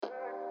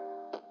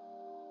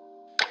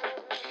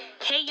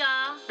Hey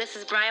y'all, this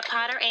is Bria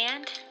Potter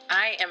and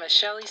I am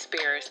Shelly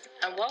Spears,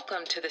 and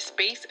welcome to the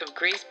Space of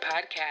Grace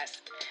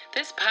podcast.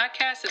 This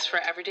podcast is for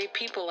everyday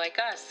people like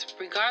us,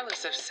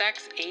 regardless of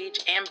sex, age,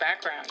 and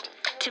background.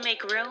 To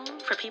make room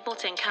for people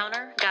to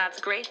encounter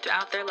God's grace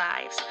throughout their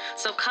lives.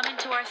 So come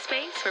into our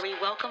space where we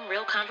welcome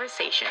real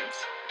conversations.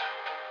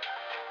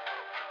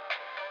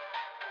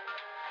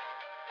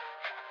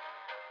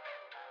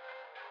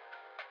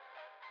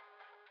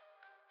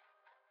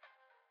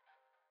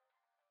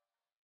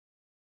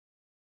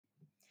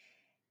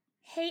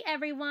 Hey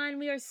everyone,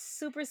 we are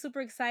super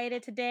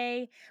excited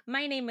today.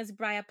 My name is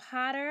Bria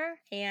Potter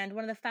and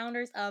one of the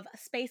founders of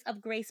Space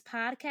of Grace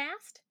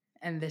podcast.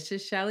 And this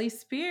is Shelly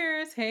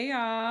Spears. Hey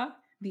y'all,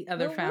 the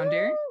other Woo-woo!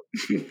 founder.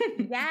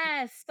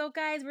 Yes. So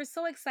guys, we're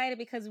so excited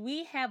because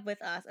we have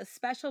with us a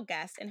special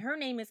guest and her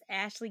name is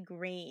Ashley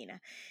Green.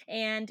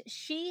 And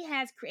she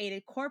has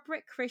created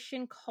Corporate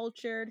Christian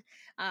Cultured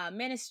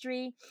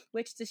Ministry,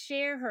 which to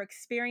share her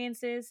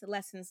experiences,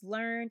 lessons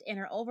learned, and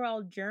her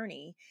overall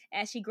journey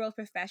as she grows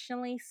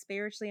professionally,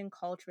 spiritually, and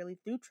culturally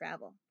through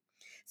travel.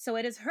 So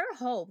it is her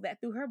hope that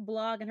through her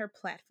blog and her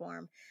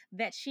platform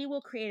that she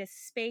will create a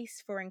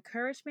space for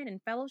encouragement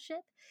and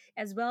fellowship,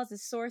 as well as a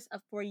source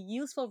for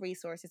useful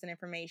resources and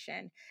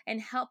information and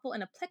helpful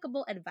and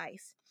applicable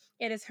advice.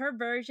 It is her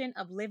version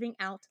of living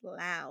out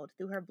loud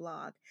through her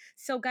blog.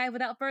 So guys,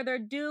 without further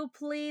ado,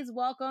 please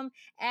welcome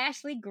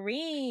Ashley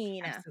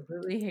Green.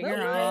 Absolutely. Hey Woo!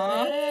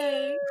 girl.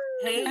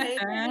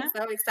 Hey.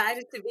 So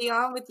excited to be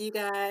on with you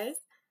guys.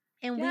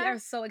 And we are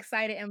so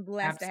excited and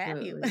blessed to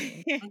have you.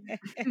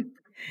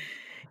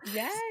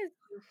 Yes.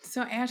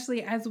 So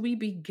Ashley, as we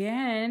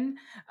begin,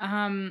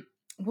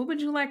 what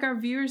would you like our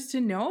viewers to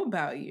know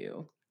about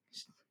you?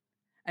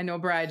 I know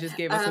Bri just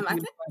gave us a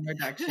beautiful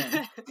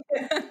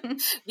introduction.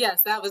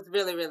 Yes, that was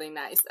really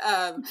nice.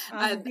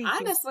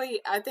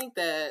 Honestly, I think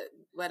that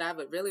what I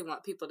would really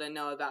want people to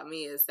know about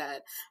me is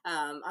that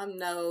I'm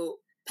no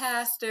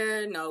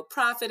pastor, no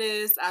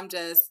prophetess. I'm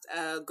just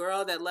a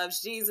girl that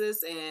loves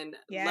Jesus and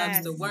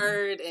loves the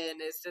word,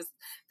 and it's just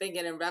been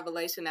getting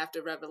revelation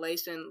after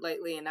revelation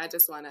lately, and I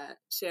just want to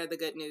share the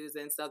good news.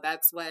 And so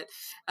that's what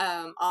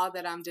all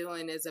that I'm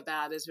doing is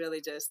about, is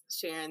really just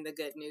sharing the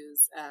good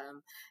news,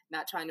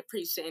 not trying to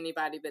preach to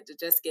anybody, but to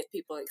just get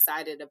people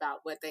excited about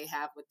what they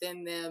have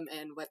within them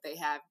and what they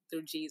have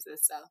through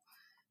Jesus. So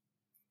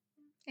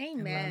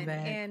amen.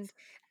 And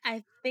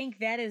I think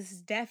that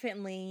is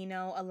definitely,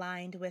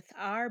 aligned with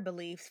our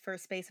beliefs for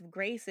Space of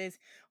Grace is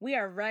we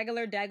are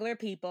regular, degular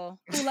people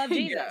who love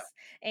Jesus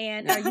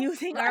and are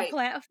using our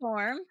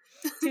platform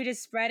to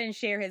just spread and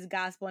share his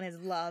gospel and his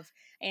love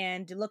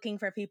and looking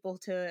for people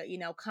to,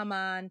 come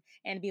on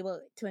and be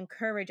able to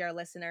encourage our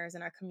listeners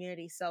and our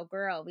community. So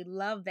girl, we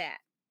love that.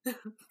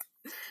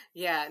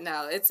 Yeah,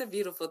 no, it's a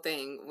beautiful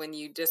thing when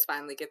you just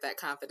finally get that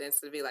confidence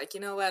to be like, you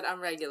know what, I'm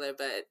regular,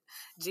 but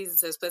Jesus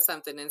has put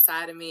something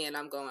inside of me and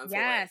I'm going for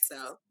it.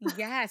 So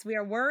yes, we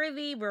are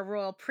worthy. We're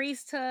royal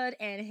priesthood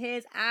in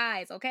his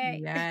eyes.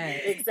 Okay.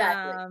 Yes.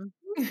 Exactly.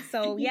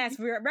 So yes,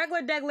 we're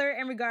regular degular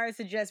in regards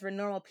to just we're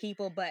normal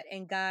people, but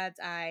in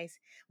God's eyes,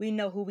 we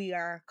know who we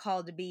are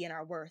called to be and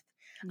our worth.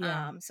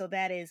 Yeah. So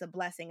that is a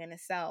blessing in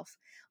itself.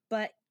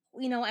 But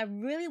I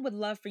really would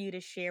love for you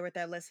to share with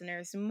our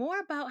listeners more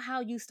about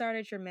how you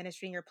started your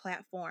ministry and your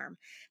platform.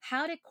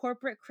 How did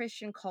corporate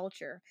Christian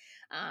culture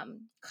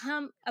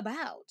come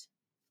about?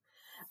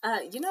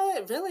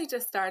 It really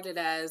just started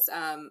as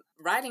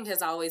writing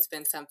has always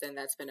been something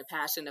that's been a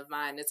passion of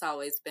mine. It's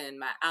always been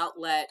my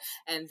outlet.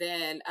 And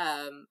then,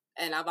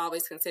 and I've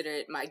always considered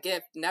it my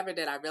gift. Never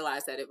did I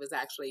realize that it was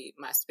actually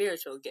my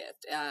spiritual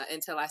gift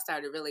until I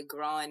started really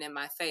growing in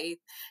my faith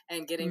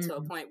and getting to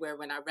a point where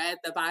when I read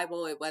the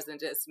Bible, it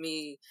wasn't just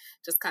me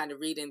just kind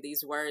of reading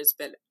these words,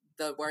 but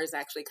the words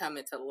actually come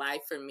into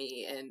life for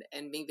me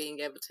and me being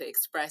able to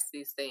express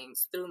these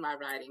things through my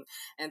writing.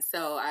 And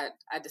so I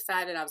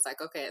decided, I was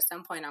like, okay, at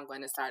some point I'm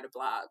going to start a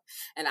blog.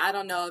 And I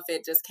don't know if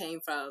it just came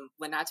from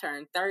when I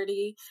turned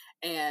 30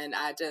 and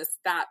I just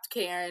stopped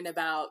caring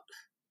about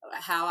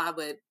how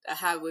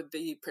I would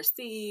be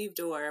perceived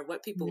or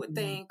what people would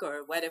think,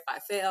 or what if I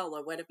fail,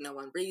 or what if no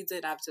one reads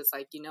it. I was just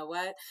like, you know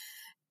what?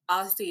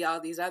 I'll see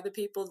all these other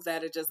people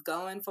that are just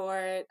going for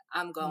it.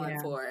 I'm going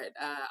for it.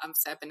 I'm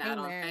stepping out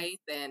on faith,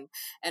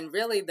 and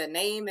really the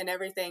name and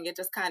everything. It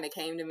just kind of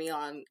came to me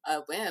on a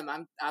whim.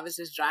 I was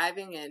just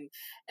driving,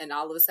 and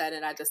all of a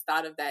sudden I just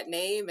thought of that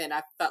name, and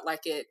I felt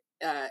like it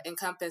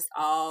encompassed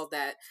all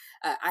that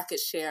I could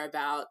share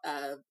about.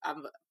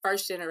 I'm a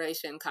first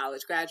generation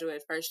college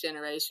graduate, first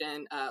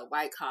generation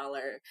white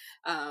collar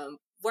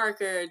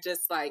worker,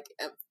 just like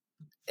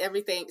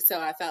everything.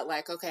 So I felt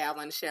like, okay, I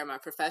want to share my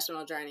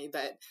professional journey,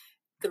 but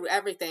through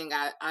everything,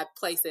 I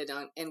place it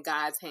in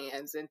God's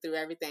hands, and through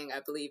everything,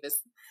 I believe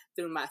is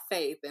through my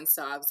faith. And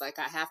so I was like,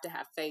 I have to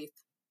have faith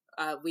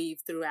weave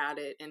throughout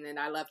it. And then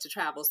I love to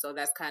travel. So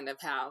that's kind of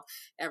how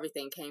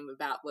everything came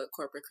about with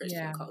corporate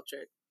Christian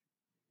culture.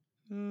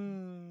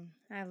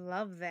 I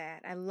love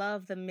that. I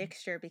love the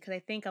mixture because I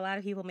think a lot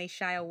of people may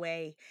shy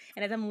away.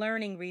 And as I'm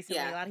learning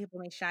recently, a Yeah, lot of people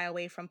may shy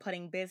away from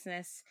putting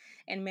business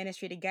and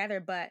ministry together,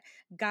 but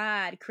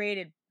God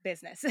created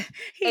business.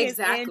 He is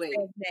in exactly.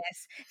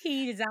 business.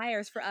 He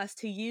desires for us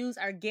to use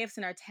our gifts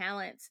and our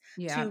talents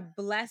Yeah. to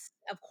bless,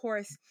 of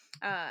course,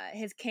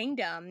 his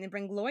kingdom and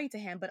bring glory to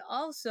him, but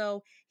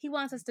also he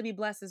wants us to be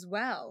blessed as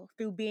well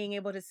through being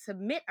able to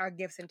submit our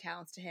gifts and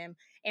talents to him.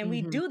 And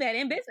we Hmm. do that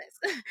in business.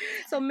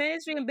 So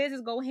ministry and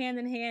business go hand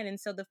in hand. And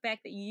so the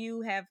fact that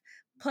you have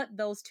put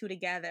those two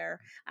together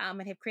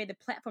and have created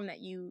the platform that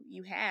you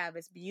have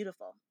is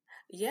beautiful.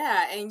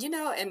 Yeah,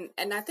 and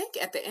and I think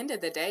at the end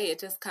of the day, it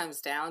just comes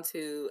down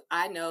to,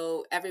 I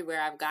know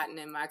everywhere I've gotten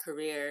in my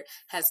career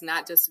has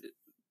not just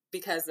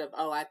because of,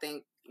 oh, I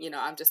think,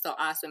 I'm just so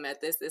awesome at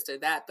this or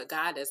that, but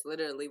God has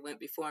literally went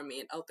before me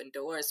and opened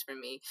doors for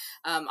me.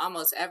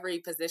 Almost every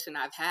position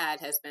I've had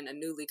has been a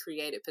newly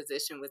created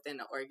position within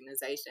the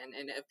organization,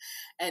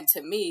 and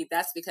to me,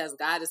 that's because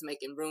God is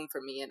making room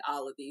for me in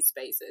all of these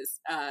spaces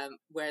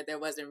where there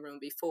wasn't room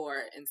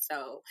before. And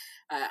so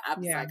I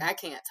was Yeah. like, I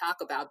can't talk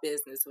about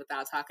business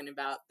without talking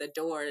about the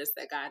doors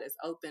that God has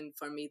opened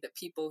for me, the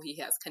people He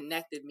has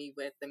connected me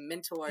with, the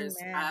mentors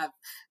Amen. I've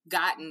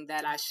gotten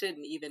that I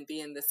shouldn't even be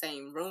in the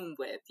same room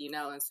with,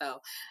 And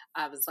so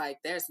I was like,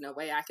 there's no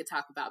way I could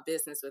talk about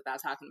business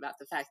without talking about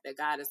the fact that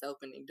God is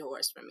opening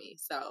doors for me.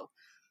 So,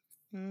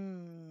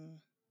 Mm,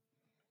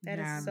 that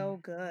is Yeah. so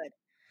good.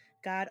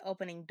 God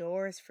opening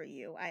doors for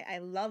you. I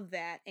love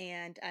that.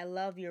 And I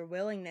love your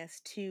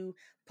willingness to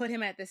put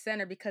him at the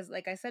center because,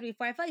 like I said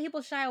before, I feel like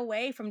people shy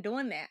away from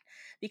doing that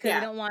because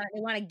yeah, they want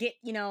to get,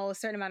 a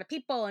certain amount of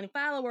people and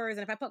followers.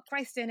 And if I put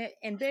Christ in it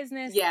in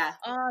business, yeah,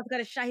 oh, it's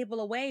going to shy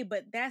people away.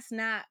 But that's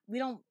not,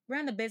 we're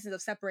in the business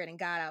of separating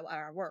God out of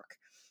our work.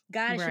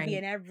 God should be Right.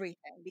 in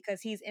everything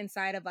because he's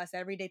inside of us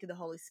every day through the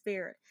Holy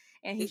Spirit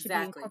and he should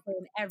be exactly.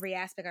 incorporated in every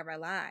aspect of our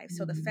lives.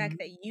 So the fact Mhm.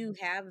 that you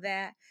have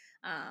that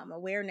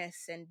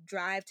awareness and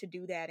drive to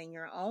do that in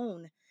your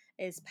own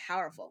is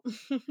powerful.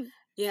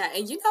 Yeah,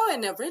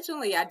 and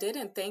originally I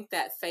didn't think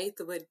that faith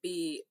would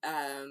be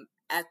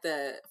at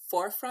the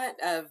forefront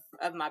of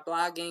my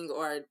blogging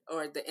or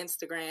the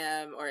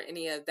Instagram or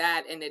any of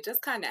that, and it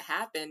just kind of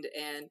happened,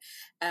 and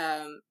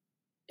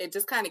it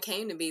just kind of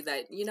came to me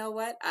that, you know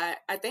what, I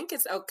think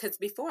it's, because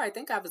before I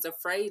think I was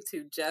afraid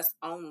to just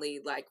only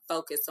like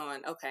focus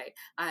on, okay,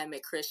 I'm a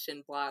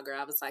Christian blogger.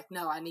 I was like,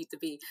 no, I need to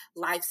be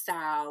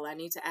lifestyle, I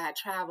need to add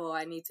travel,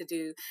 I need to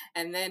do.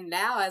 And then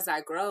now as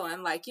I grow,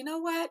 I'm like, you know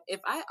what, if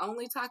I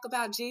only talk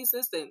about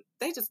Jesus, then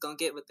they just gonna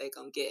get what they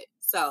gonna get.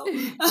 So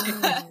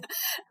Mm.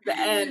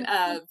 and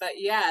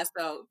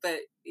but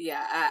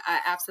yeah, I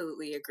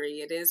absolutely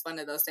agree. It is one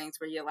of those things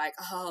where you're like,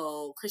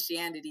 oh,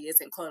 Christianity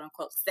isn't quote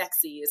unquote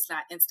sexy, it's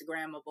not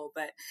Instagrammable,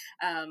 but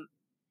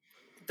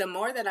the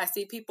more that I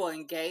see people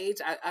engage,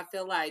 I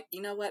feel like,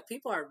 you know what,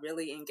 people are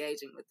really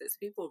engaging with this,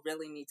 people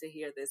really need to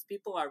hear this,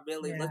 people are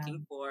really Yeah. looking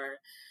for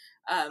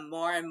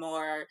more and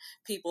more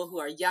people who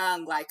are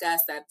young like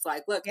us, that's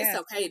like, look, it's Yes.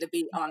 okay to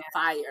be on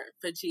fire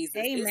for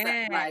Jesus. It's not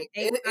Amen. like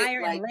They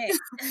fire and like lit.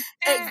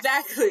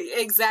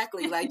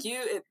 exactly like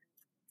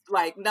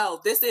like, no,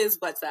 this is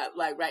what's up,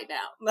 like right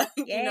now. Like,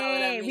 you know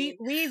what I Yay. mean?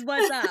 We's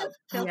what's up.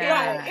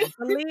 Right. Okay.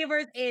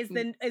 Believers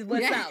is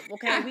what's Yeah. up.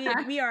 Okay.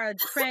 We are a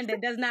trend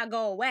that does not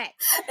go away.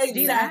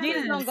 Jesus Exactly.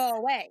 don't Yes. go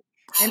away.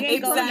 He And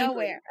ain't people going need, Exactly.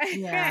 nowhere.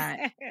 yeah.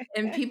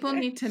 And people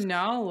need to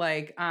know,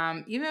 like,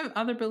 even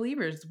other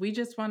believers, we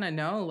just want to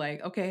know,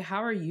 like, okay,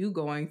 how are you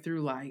going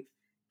through life?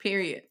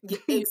 Period.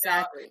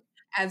 Exactly.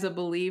 As a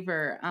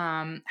believer,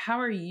 how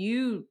are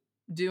you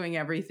doing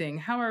everything?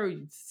 How are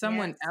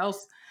someone Yes.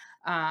 else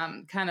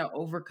kind of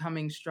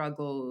overcoming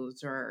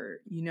struggles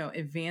or,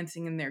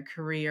 advancing in their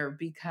career?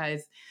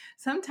 Because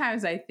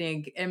sometimes I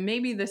think, and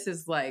maybe this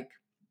is like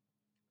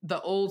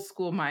the old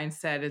school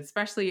mindset,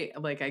 especially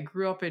like I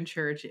grew up in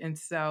church. And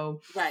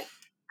so Right.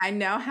 I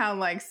know how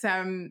like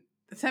some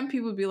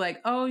people be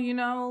like, oh,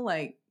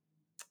 like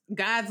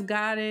God's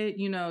got it,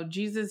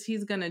 Jesus,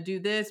 he's going to do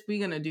this. We're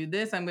going to do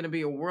this. I'm going to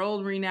be a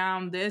world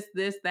renowned, this,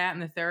 that,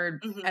 and the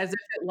third, Hmm. as if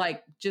it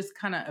like just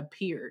kind of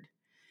appeared,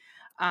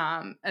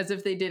 as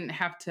if they didn't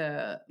have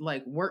to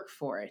like work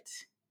for it.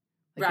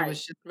 Like it Right.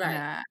 was just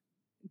Right.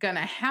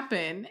 gonna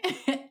happen.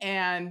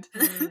 And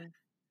Mm.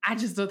 I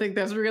just don't think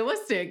that's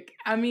realistic.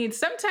 I mean,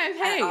 sometimes,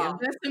 At hey, if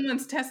all. that's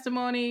someone's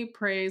testimony,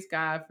 praise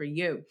God for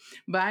you.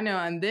 But I know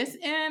on this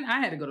end, I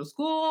had to go to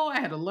school,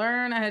 I had to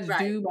learn, I had to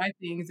Right. do my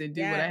things and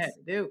do what I had Yes.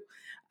 to do.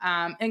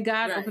 And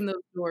God Right. opened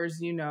those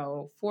doors,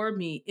 for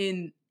me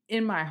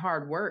in my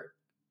hard work.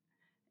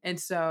 And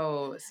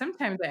so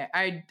sometimes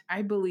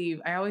I believe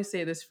I always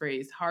say this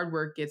phrase, hard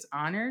work gets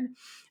honored.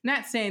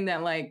 Not saying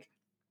that like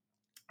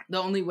the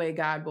only way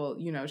God will,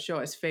 show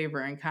us favor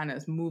and kind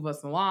of move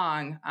us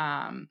along,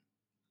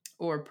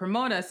 or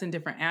promote us in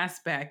different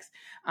aspects,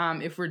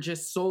 if we're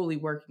just solely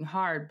working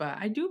hard. But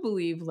I do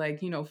believe,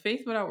 like,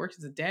 faith without works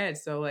is dead.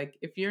 So, like,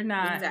 if you're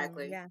not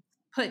Exactly. Yeah.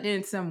 putting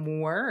in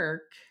some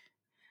work,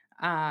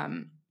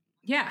 um,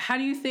 yeah,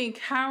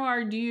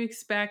 do you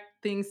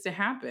expect things to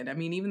happen? I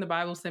mean, even the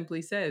Bible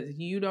simply says,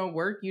 you don't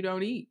work, you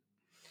don't eat.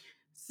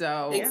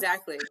 So,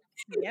 Exactly.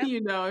 Yep. if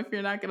you're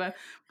not going to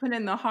put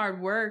in the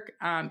hard work,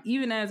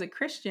 even as a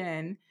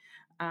Christian,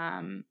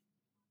 um,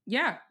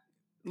 yeah,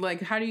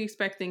 like, how do you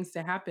expect things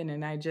to happen?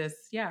 And I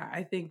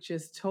think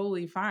just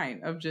totally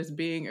fine of just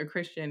being a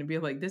Christian and be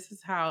like, this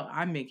is how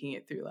I'm making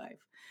it through life.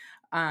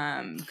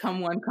 Come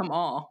one, come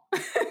all.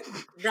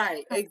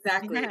 Right,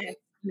 exactly. Yes.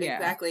 Yeah.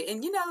 Exactly.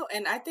 And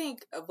and I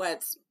think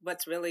what's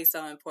really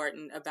so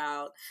important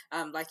about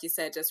like you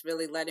said, just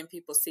really letting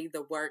people see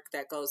the work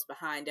that goes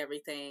behind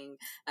everything,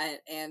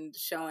 and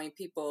showing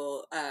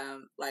people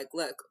like,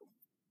 look,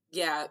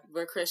 yeah,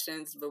 we're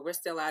Christians, but we're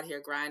still out here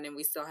grinding.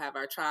 We still have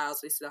our trials.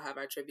 We still have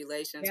our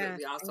tribulations, but Yes.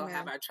 we also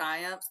have Amen. our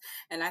triumphs.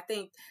 And I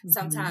think Mhm.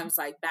 sometimes,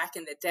 like back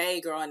in the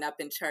day, growing up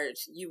in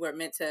church, you were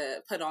meant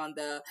to put on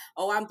the,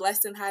 oh, I'm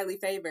blessed and highly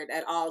favored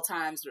at all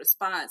times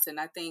response. And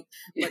I think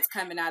what's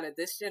coming out of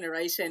this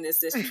generation is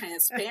this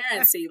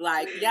transparency.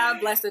 Like, yeah, I'm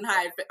blessed and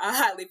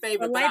highly But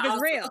favored, but life I is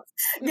also, real.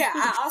 yeah,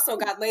 I also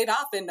got laid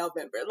off in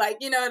November. Like,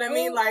 you know what I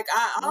mean? Oh, Like,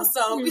 I yeah.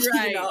 also,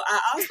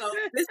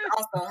 Right. this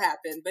also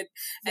happened. But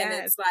and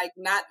Yes. it's like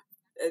not,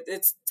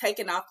 it's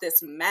taking off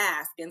this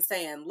mask and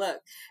saying, look,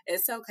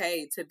 it's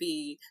okay to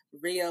be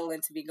real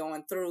and to be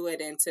going through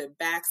it and to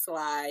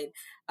backslide,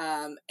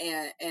 and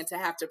to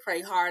have to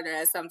pray harder,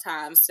 and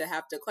sometimes to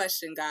have to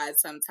question God.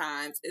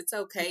 Sometimes it's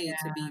okay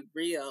to Yeah, be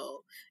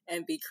real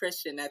and be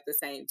Christian at the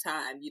same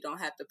time. You don't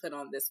have to put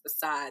on this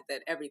facade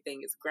that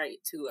everything is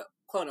great to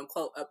quote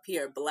unquote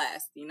appear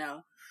blessed,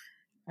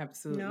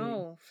 absolutely.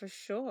 No, for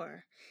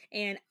sure.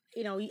 And,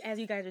 as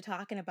you guys are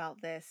talking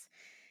about this,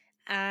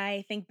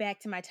 I think back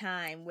to my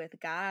time with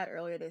God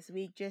earlier this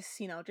week, just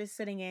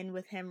sitting in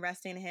with Him,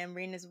 resting in Him,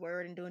 reading His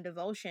Word, and doing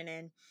devotion.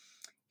 And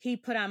He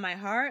put on my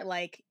heart,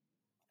 like,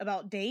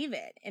 about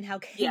David and how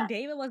King Yeah.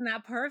 David was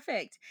not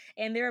perfect.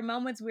 And there are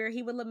moments where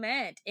he would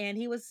lament and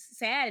he was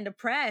sad and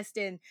depressed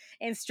and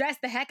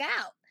stressed the heck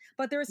out.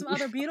 But there were some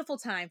other beautiful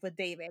times with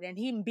David and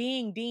him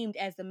being deemed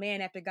as the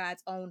man after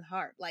God's own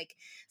heart. Like,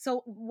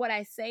 so what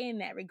I say in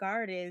that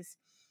regard is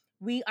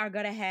we are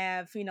going to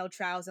have,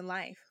 trials in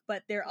life,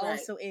 but there Right.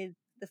 also is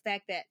the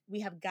fact that we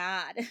have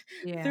God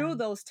Yeah. through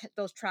those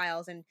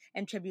trials and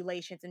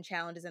tribulations and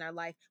challenges in our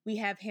life. We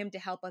have Him to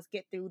help us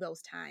get through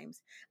those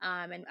times,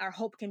 and our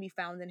hope can be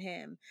found in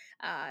Him.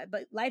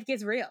 But life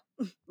gets real.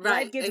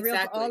 Life Right. gets real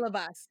for all Exactly. of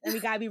us, and we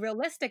gotta be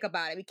realistic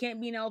about it. We can't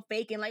be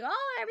faking like,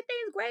 oh,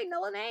 everything's great.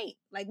 No, it ain't.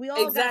 Like, we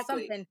all got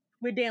Exactly. something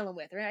we're dealing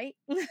with, right?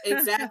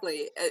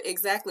 Exactly,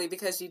 exactly,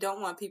 because you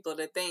don't want people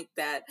to think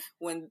that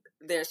when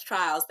there's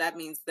trials, that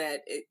means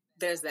that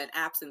there's an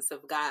absence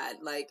of God.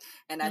 Like,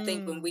 and I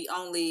think when Mm, we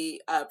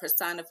only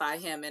personify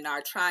Him in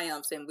our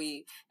triumphs, and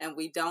we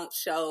don't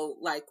show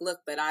like, look,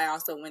 but I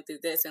also went through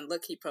this, and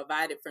look, He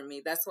provided for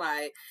me. That's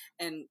why,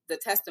 and the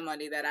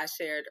testimony that I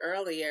shared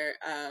earlier,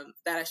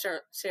 that I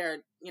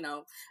shared,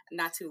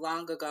 not too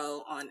long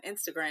ago on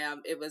Instagram,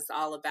 it was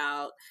all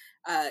about,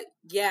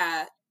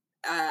 yeah,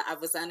 I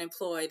was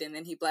unemployed, and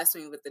then He blessed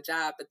me with the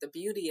job. But the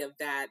beauty of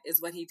that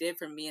is what He did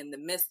for me in the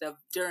midst of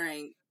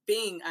during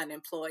being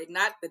unemployed,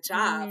 not the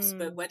jobs,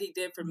 but mm, what He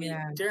did for me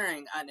Yeah.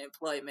 during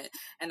unemployment.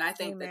 And I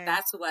think that amen.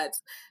 that's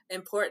what's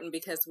important,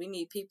 because we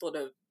need people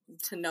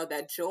to know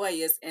that joy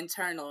is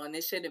internal, and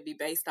it shouldn't be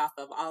based off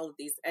of all of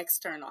these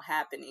external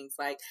happenings.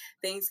 Like,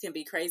 things can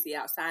be crazy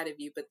outside of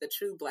you, but the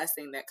true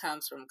blessing that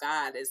comes from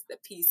God is the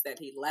peace that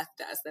He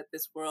left us, that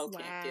this world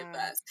can't give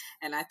Wow. us.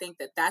 And I think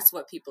that that's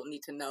what people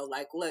need to know.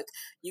 Like, look,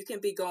 you can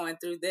be going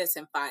through this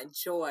and find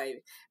joy.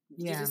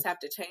 You Yeah. just have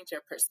to change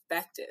your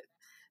perspective.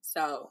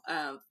 So,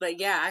 but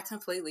yeah, I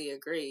completely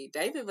agree.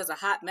 David was a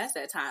hot mess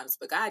at times,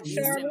 but God used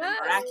Sure him in was.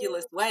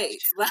 miraculous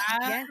ways.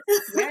 Ah, Yes.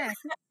 Yes.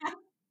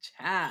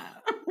 child.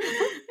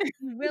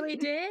 You really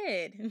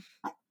did.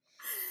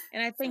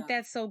 And I think So,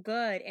 that's so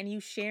good. And you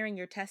sharing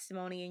your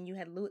testimony, and you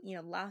had,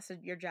 loss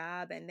of your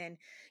job. And then,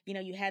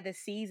 you had this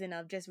season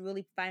of just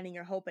really finding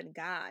your hope in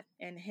God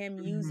and Him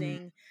Mhm.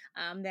 using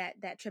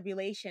that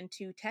tribulation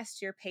to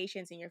test your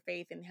patience and your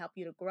faith and help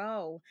you to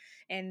grow.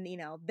 And,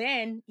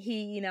 then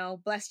He,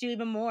 blessed you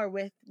even more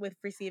with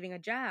receiving a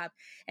job.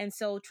 And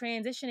so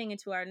transitioning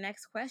into our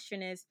next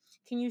question is,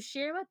 can you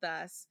share with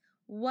us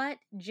what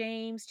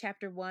James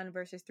chapter 1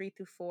 verses 3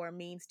 through 4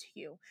 means to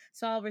you?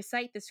 So I'll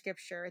recite the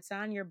scripture. It's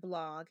on your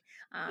blog,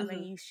 and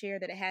mhm. you share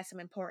that it has some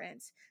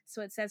importance.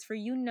 So it says, "For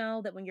you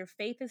know that when your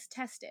faith is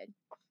tested,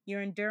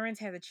 your endurance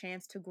has a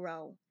chance to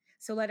grow.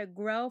 So let it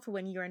grow, for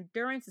when your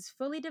endurance is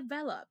fully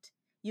developed,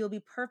 you'll be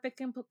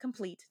perfect and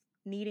complete,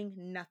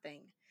 needing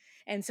nothing."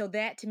 And so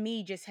that to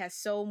me just has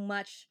so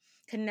much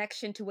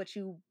connection to what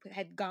you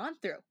had gone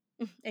through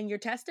and your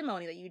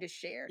testimony that you just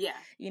shared. Yeah.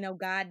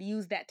 God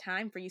used that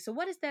time for you. So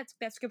what does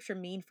that scripture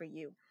mean for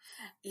you?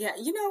 Yeah,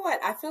 you know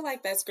what? I feel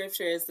like that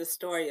scripture is the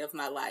story of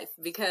my life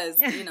because,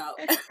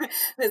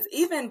 because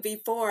even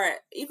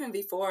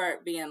before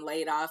being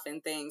laid off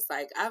and things,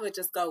 like I would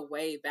just go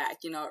way back,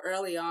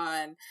 early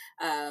on.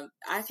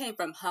 I came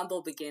from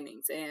humble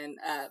beginnings, and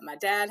my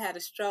dad had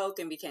a stroke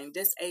and became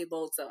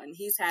disabled. So, and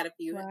he's had a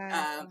few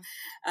Wow.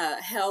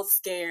 health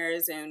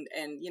scares, and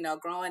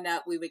growing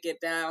up, we would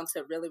get down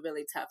to really,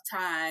 really tough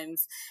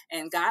times,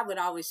 and God would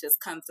always just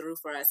come through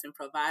for us and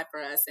provide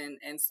for us,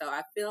 and so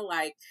I feel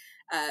like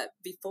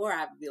before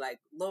I would be like,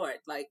 Lord,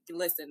 like,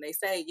 listen, they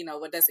say,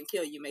 what doesn't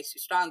kill you makes you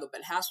stronger,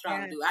 but how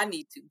strong Yes. do I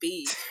need to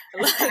be?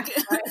 Like,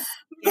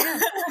 Yeah.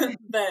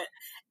 but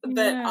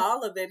Yeah.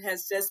 all of it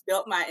has just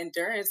built my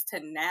endurance to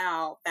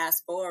now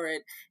fast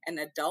forward and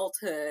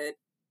adulthood.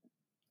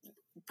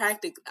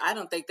 Practically, I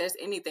don't think there's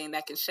anything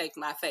that can shake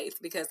my faith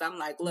because I'm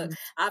like, look,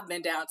 I've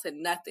been down to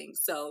nothing.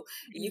 So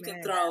you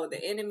can Amen.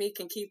 the enemy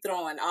can keep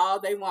throwing all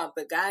they want,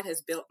 but God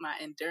has built my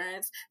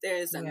endurance. There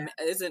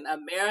isn't a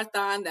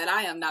marathon that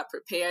I am not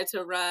prepared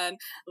to run.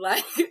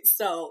 Like,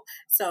 so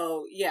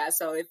yeah.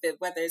 So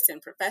whether it's in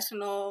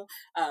professional,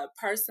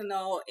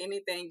 personal,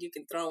 anything you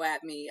can throw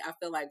at me, I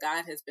feel like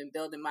God has been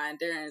building my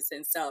endurance.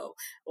 And so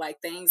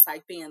like things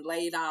like being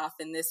laid off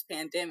in this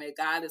pandemic,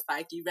 God is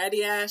like, you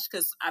ready, Ash?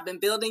 Because I've been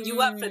building you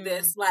up for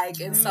this. Like,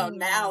 and so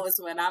now is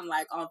when I'm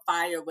like on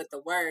fire with the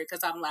word,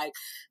 because I'm like,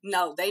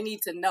 no, they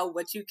need to know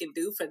what you can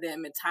do for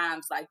them in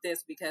times like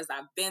this, because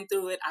I've been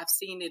through it, I've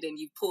seen it, and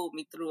you pulled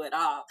me through it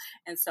all.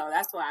 And so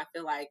that's why I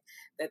feel like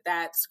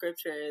that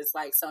scripture is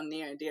like so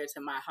near and dear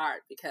to my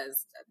heart,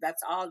 because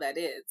that's all that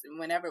is. And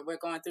whenever we're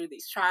going through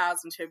these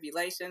trials and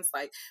tribulations,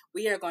 like,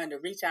 we are going to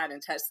reach out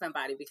and touch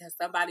somebody, because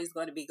somebody's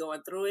going to be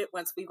going through it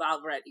once we've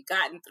already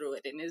gotten through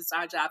it. And it's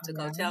our job to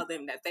go tell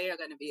them that they are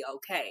going to be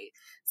okay.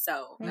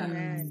 So,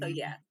 so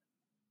yeah.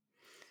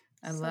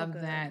 I love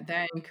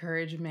that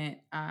encouragement.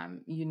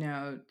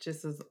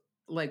 Just as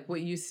like what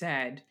you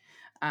said,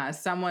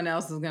 someone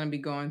else is going to be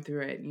going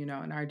through it,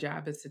 and our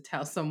job is to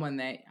tell someone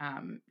that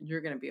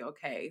you're going to be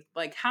okay.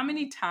 Like, how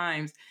many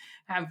times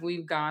have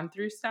we gone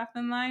through stuff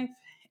in life,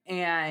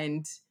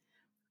 and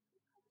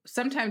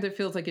sometimes it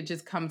feels like it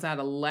just comes out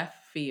of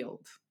left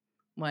field.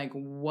 Like,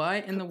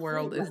 what in the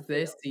world is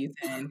this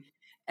season?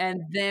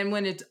 And then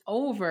when it's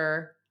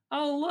over,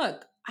 oh,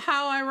 look,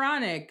 how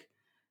ironic.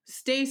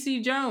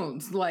 Stacey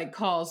Jones like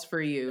calls for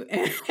you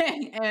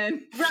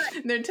and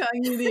they're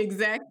telling you the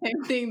exact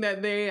same thing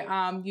that they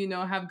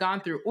have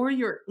gone through, or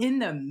you're in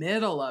the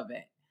middle of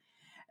it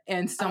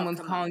and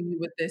someone's calling you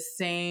with the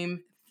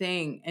same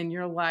thing, and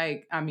you're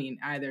like, I mean,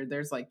 either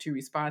there's like two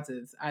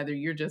responses. Either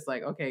you're just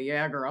like, okay,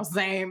 yeah, girl,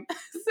 same.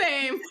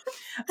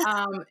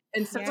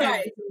 And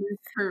sometimes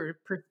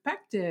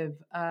perspective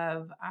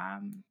of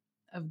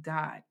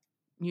God,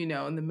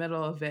 in the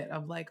middle of it,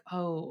 of like,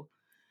 oh,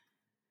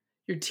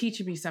 you're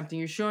teaching me something,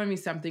 you're showing me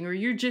something, or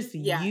you're just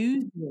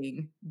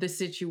using the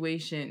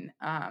situation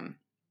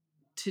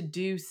to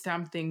do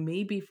something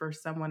maybe for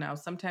someone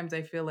else. Sometimes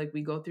I feel like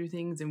we go through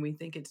things and we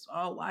think it's,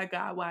 oh, why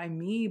God, why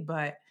me?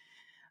 But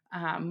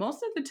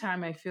most of the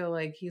time I feel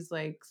like he's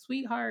like,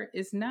 sweetheart,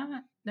 it's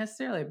not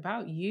necessarily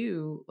about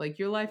you. Like,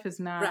 your life is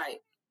not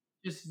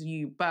just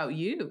about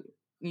you.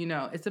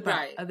 It's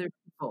about other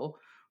people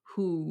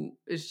who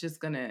is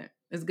gonna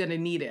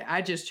need it.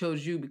 I just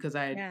chose you because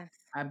I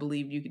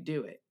believe you could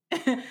do it.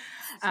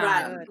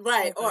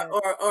 Right.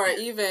 Or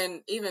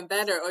even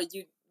better, or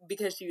you,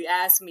 because you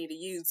asked me to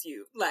use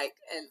you. Like,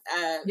 and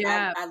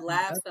I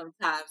laugh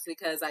sometimes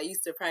because I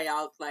used to pray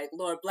out like,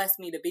 Lord, bless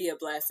me to be a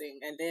blessing,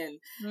 and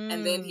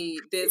then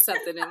he did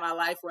something in my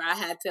life where I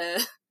had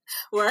to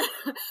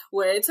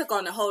where it took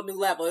on a whole new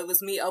level. It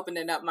was me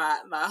opening up my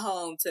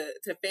home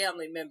to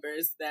family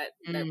members that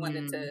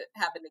wanted to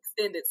have an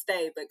extended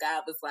stay, but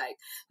God was like,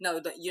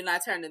 no, you're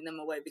not turning them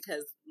away,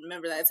 because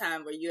remember that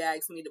time where you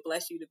asked me to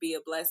bless you to be a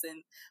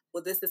blessing?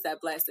 Well, this is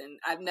that blessing.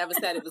 I've never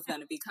said it was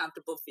going to be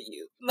comfortable for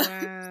you.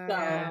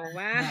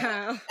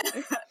 Wow.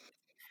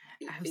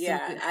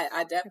 Yeah,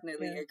 I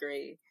definitely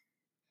agree.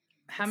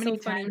 How many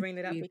so funny times you bring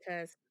it up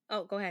because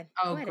go ahead.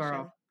 Oh, go ahead,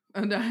 girl.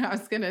 No, I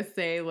was gonna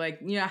say, like,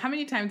 how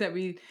many times that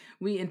we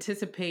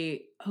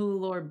anticipate, oh,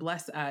 Lord,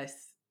 bless us.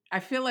 I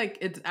feel like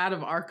it's out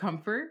of our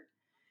comfort.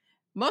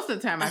 Most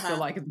of the time, I feel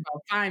like it's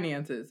about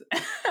finances.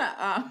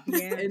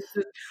 It's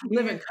just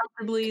living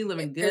comfortably,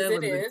 living good,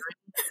 living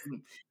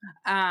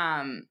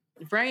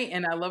right.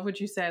 And I love what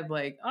you said,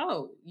 like,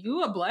 oh,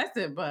 you a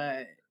blessing,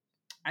 but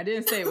I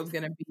didn't say it was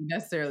going to be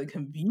necessarily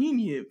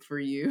convenient for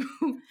you.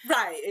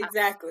 Right,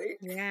 exactly.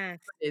 Yeah.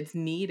 It's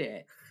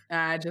needed.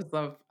 I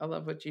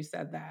love what you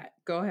said that.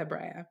 Go ahead,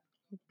 Brian.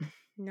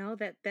 No,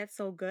 that's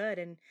so good.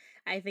 And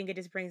I think it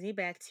just brings me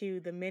back to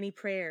the many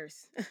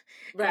prayers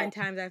and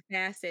times I've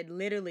fasted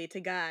literally to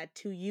God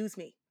to use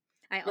me.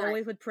 I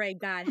always would pray,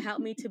 God, help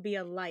me to be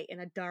a light in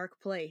a dark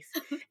place.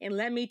 And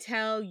let me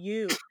tell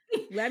y'all,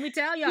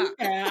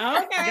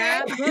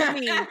 God put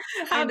me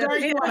in the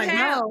pit of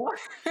hell.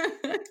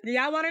 Do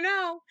y'all want to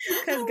know?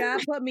 Because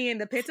God put me in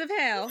the pits of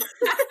hell.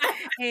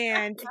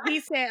 And he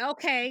said,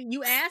 okay,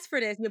 you asked for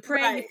this. You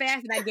prayed, you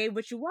fasted, I gave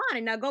what you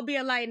wanted. Now go be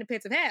a light in the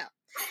pits of hell.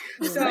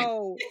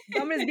 So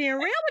I'm just being real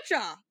with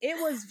y'all.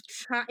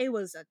 It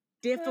was a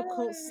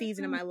difficult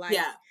season of my life.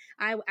 Yeah.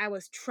 I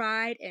was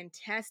tried and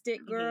tested,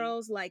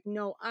 girls, like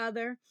no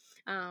other.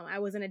 I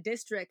was in a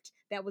district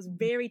that was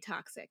very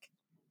toxic.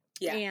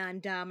 Yeah.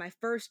 And my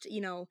first,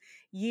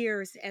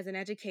 years as an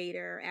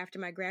educator after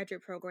my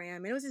graduate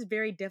program, it was just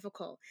very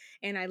difficult.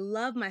 And I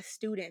love my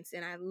students,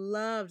 and I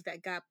loved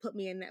that God put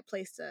me in that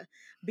place to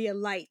be a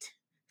light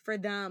for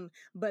them.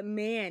 But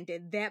man,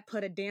 did that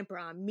put a damper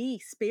on me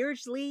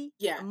spiritually,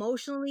 Yeah.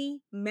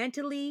 emotionally,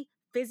 mentally,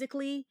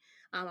 physically.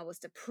 I was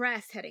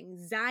depressed, had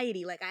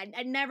anxiety. Like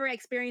I never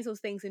experienced those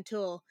things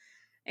until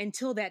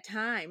that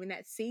time in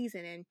that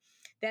season. And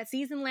that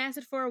season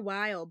lasted for a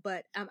while,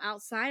 but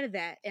outside of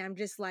that, I'm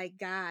just like,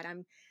 God,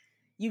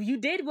 you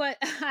did what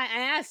I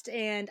asked,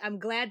 and I'm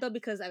glad though,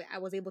 because I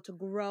was able to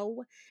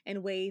grow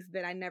in ways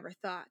that I never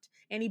thought.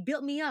 And he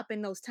built me up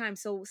in those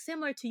times. So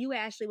similar to you,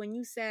 Ashley, when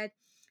you said,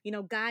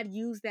 God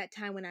used that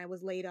time when I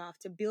was laid off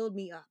to build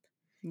me up.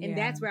 And Yeah.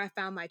 that's where I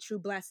found my true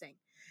blessing.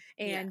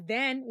 Yeah. And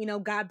then,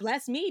 God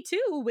blessed me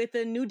too with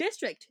a new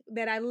district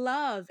that I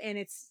love. And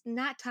it's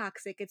not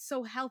toxic. It's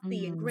so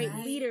healthy and great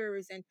Right.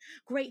 leaders and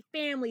great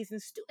families.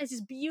 And it's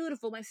just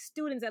beautiful. My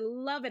students, I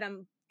love it.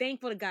 I'm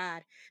thankful to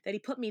God that he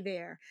put me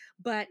there.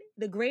 But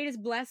the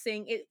greatest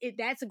blessing,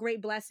 that's a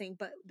great blessing,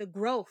 but the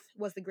growth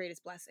was the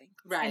greatest blessing.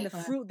 Right. And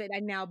the fruit that I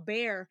now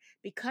bear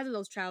because of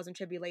those trials and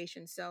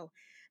tribulations. So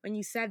when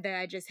you said that,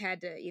 I just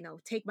had to,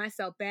 take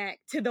myself back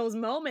to those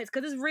moments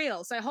because it's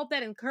real. So I hope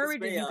that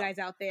encourages you guys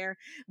out there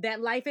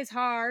that life is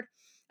hard.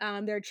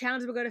 There are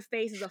challenges we're going to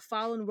face. As a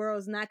fallen world,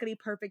 is not going to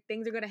be perfect.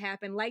 Things are going to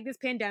happen, like this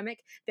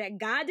pandemic that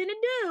God didn't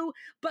do,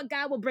 but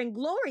God will bring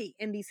glory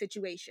in these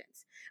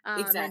situations.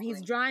 Exactly. And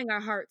he's drawing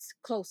our hearts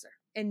closer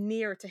and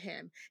nearer to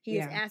him. He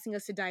is Yeah. asking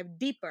us to dive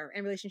deeper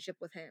in relationship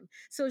with him.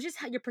 So it's just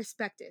how your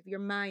perspective,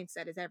 your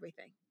mindset is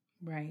everything.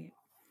 Right.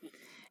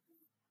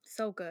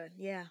 So good.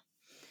 Yeah.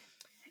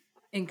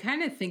 And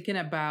kind of thinking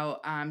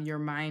about your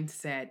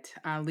mindset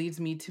leads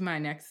me to my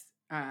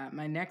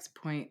next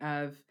point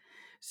of,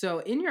 so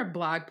in your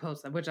blog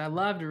post, which I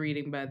loved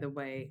reading, by the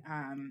way,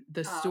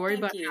 the story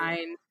thank you.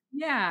 behind,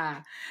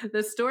 yeah,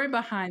 the story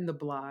behind the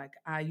blog,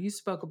 you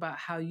spoke about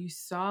how you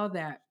saw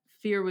that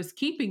fear was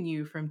keeping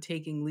you from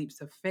taking leaps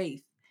of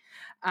faith.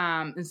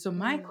 And so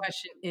my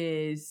question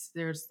is,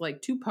 there's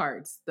like two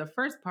parts. The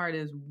first part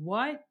is,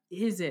 what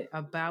is it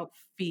about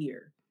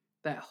fear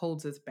that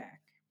holds us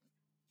back?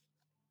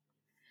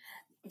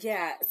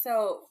 Yeah.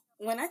 So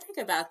when I think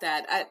about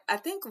that, I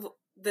think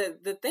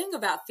the thing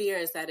about fear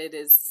is that it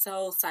is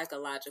so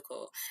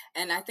psychological.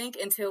 And I think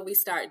until we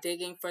start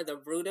digging for the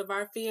root of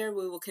our fear,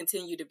 we will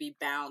continue to be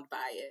bound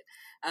by it.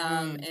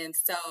 And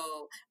so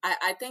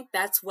I think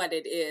that's what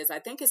it is. I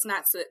think it's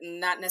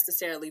not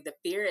necessarily the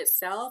fear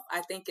itself.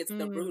 I think it's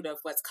the root of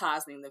what's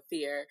causing the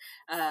fear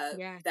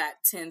that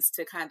tends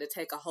to kind of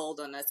take a hold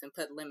on us and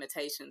put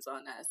limitations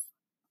on us.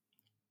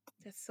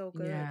 That's so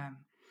good. Yeah.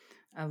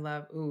 I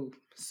love,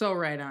 so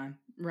right on.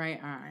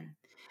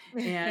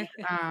 And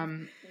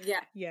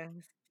yeah.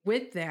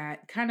 With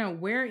that, kind of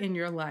where in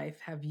your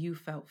life have you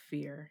felt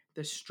fear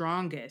the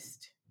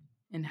strongest,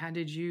 and how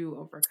did you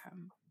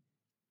overcome?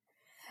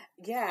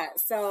 Yeah,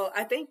 so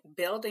I think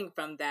building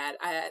from that,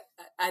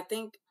 I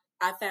think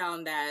I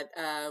found that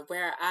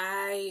where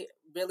I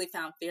really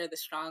found fear the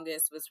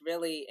strongest was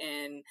really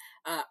in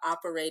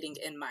operating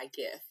in my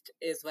gift,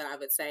 is what I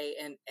would say,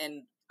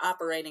 and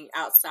operating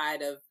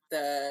outside of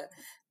the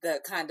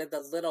kind of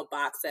the little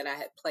box that I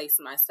had placed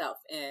myself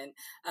in,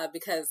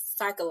 because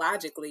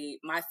psychologically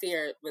my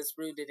fear was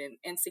rooted in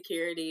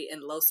insecurity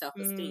and low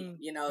self-esteem.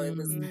 It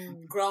was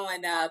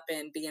growing up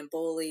and being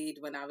bullied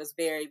when I was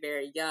very,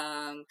 very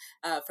young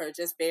for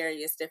just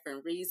various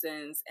different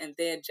reasons. And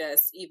then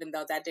just, even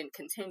though that didn't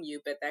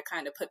continue, but that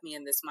kind of put me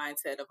in this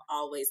mindset of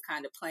always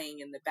kind of playing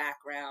in the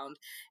background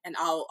and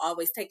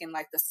always taking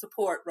like the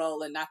support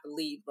role and not the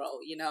lead role,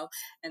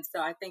 And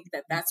so I think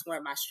that that's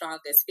where my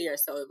strongest fear.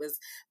 So it was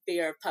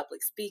fear of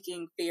public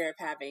speaking, fear of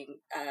having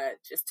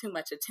just too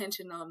much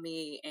attention on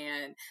me.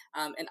 And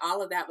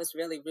all of that was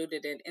really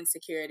rooted in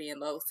insecurity and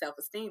low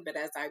self-esteem. But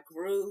as I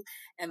grew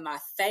in my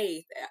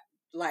faith,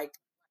 like,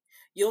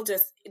 you'll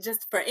just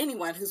for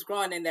anyone who's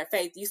growing in their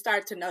faith, you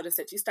start to notice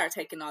that you start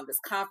taking on this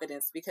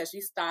confidence because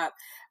you stop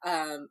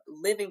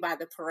living by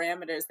the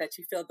parameters that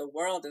you feel the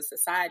world and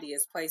society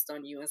has placed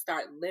on you, and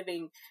start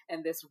living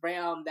in this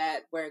realm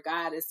where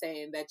God is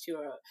saying that you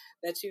are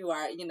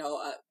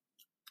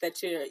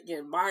that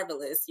you're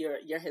marvelous,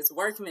 you're his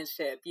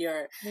workmanship,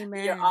 you're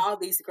all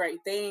these great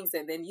things.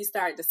 And then you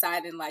start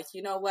deciding, like,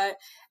 you know what,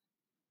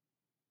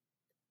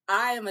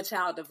 I am a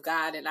child of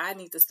God, and I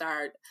need to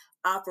start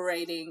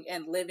operating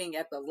and living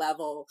at the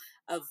level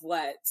of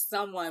what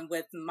someone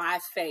with my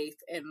faith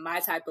and my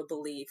type of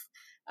belief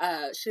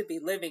should be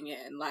living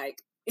in.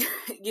 Like,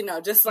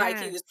 just like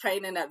he Yes. was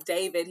training up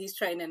David, he's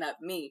training up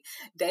me.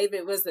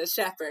 David was a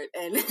shepherd,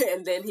 and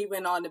and then he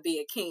went on to be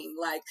a king.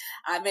 Like,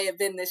 I may have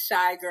been this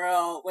shy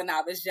girl when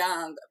I was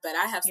young, but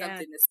I have Yes.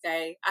 something to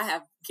say. I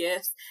have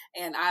gifts,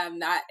 and I'm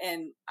not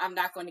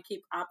going to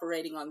keep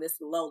operating on this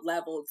low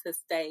level to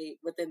stay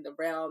within the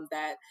realm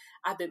that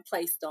I've been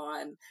placed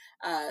on,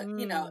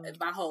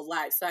 my whole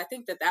life. So I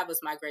think that was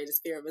my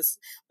greatest fear, was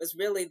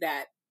really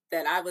that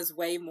I was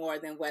way more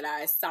than what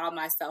I saw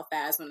myself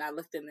as when I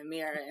looked in the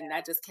mirror. And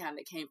that just kind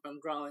of came from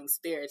growing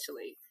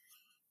spiritually.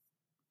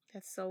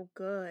 That's so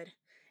good.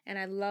 And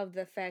I love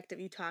the fact of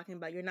you talking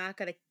about you're not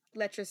going to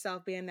let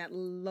yourself be in that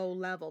low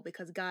level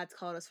because God's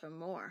called us for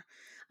more.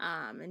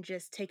 And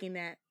just taking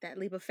that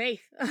leap of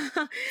faith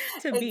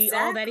to be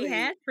all that he Exactly.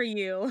 has for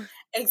you.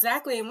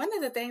 Exactly. And one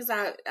of the things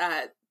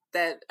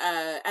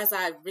as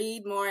I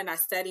read more and I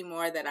study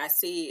more, that I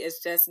see is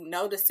just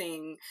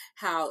noticing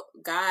how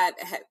God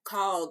had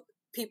called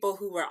people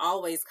who were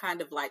always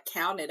kind of like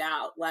counted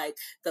out, like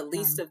the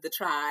least of the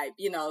tribe,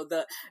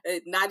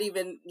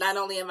 not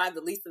only am I the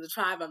least of the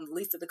tribe, I'm the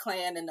least of the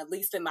clan and the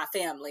least in my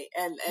family.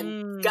 And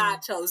God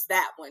chose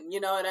that one,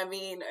 you know what I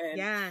mean? And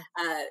Yeah.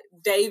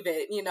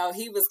 David,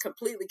 he was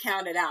completely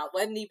counted out,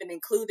 wasn't even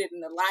included in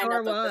the lineup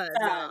of the Was,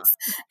 y'all. sons.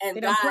 And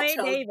They done God played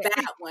chose David.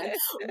 that one.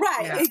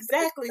 Right, Yeah.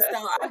 exactly.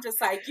 So I'm just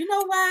like, you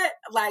know what?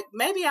 Like,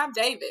 maybe I'm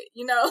David,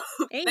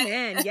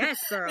 Amen. Yes,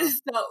 girl.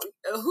 So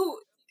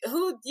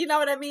who, you know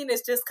what I mean?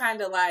 It's just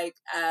kind of like,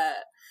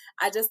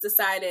 I just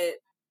decided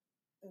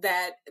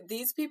that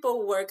these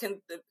people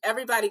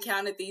everybody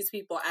counted these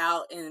people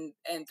out, and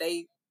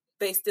they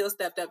still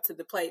stepped up to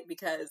the plate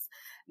because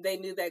they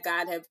knew that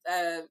God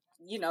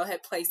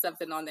had placed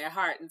something on their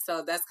heart. And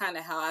so that's kind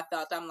of how I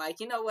felt. I'm like,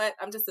 you know what?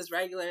 I'm just as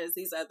regular as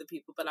these other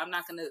people, but I'm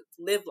not going to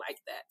live like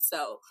that.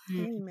 So,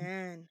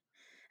 Amen.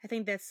 I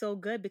think that's so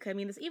good because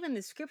even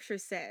the scripture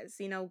says,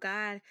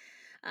 God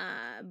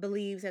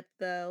believes that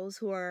those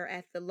who are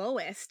at the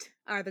lowest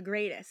are the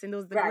greatest, and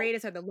those the right,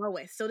 greatest are the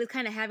lowest. So, just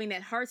kind of having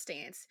that heart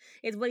stance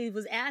is what he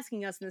was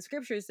asking us in the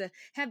scriptures, to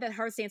have that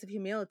heart stance of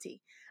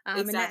humility, and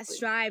not exactly,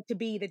 strive to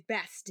be the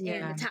best and the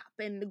Yeah. top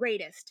and the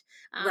greatest,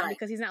 right,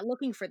 because he's not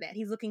looking for that.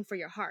 He's looking for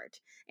your heart,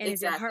 and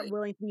is your heart exactly,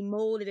 willing to be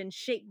molded and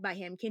shaped by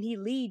him? Can he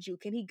lead you?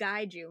 Can he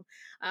guide you?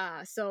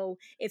 So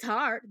it's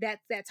hard.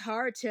 That's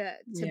hard to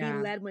be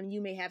Yeah. led when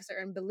you may have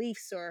certain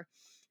beliefs or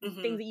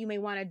hmm things that you may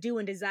want to do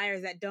and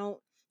desires that don't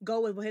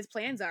go with what his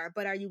plans are.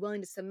 But are you willing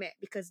to submit?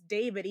 Because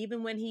David,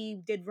 even when he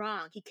did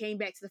wrong, he came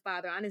back to the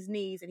Father on his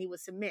knees and he would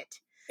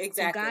submit.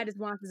 So God exactly, just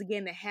wants us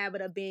again the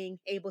habit of being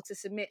able to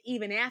submit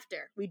even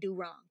after we do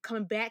wrong,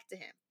 coming back to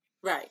him.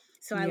 right.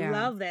 So I Yeah.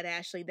 love that,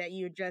 Ashley, that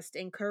you're just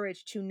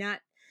encouraged to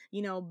not,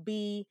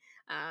 be,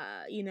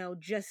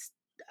 just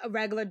a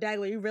regular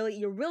daggler.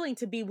 You're willing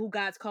to be who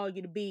God's called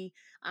you to be,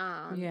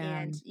 Yeah.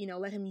 and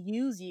let Him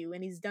use you,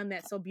 and He's done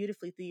that so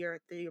beautifully through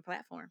your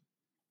platform.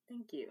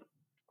 Thank you.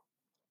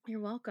 You're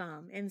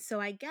welcome. And so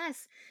I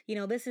guess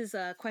this is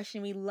a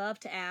question we love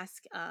to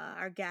ask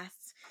our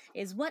guests: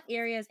 is what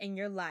areas in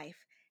your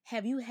life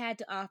have you had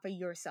to offer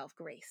yourself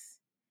grace?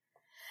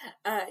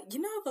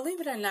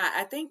 Believe it or not,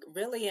 I think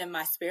really in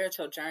my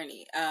spiritual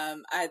journey,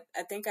 I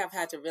think I've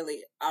had to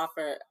really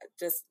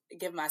just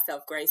give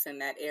myself grace in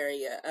that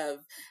area of,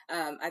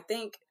 I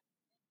think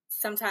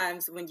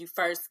sometimes when you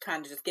first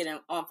kind of just get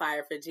on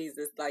fire for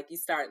Jesus, like you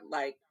start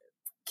like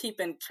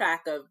keeping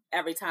track of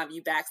every time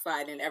you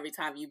backslide and every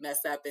time you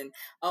mess up, and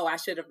oh, I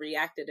should have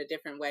reacted a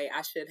different way,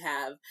 I should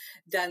have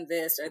done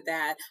this or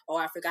that, oh,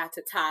 I forgot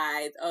to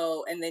tithe,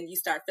 oh, and then you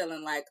start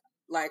feeling like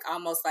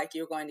almost like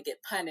you're going to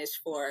get punished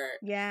for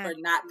Yeah.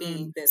 not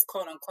being Mm. this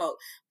quote unquote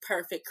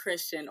perfect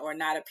Christian, or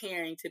not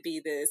appearing to be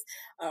this,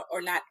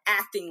 or not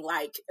acting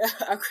like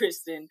a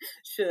Christian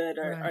should,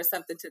 Right. or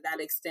something to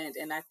that extent.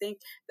 And I think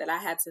that I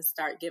had to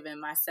start giving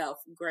myself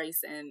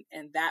grace in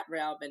that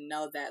realm, and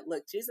know that,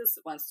 look, Jesus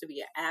wants to be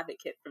an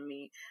advocate for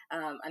me.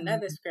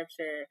 Another Mm.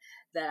 scripture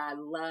that I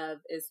love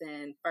is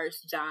in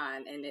First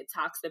John, and it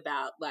talks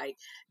about like,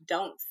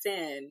 don't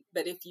sin,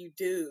 but if you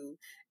do,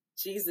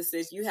 Jesus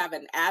says you have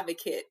an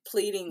advocate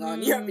pleading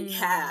on your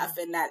behalf,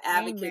 and that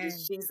advocate is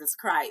Amen. Jesus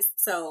Christ.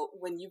 So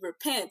when you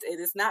repent, it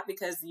is not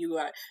because you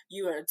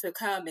are to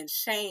come in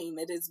shame.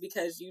 It is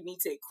because you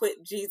need to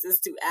equip Jesus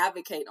to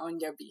advocate on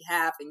your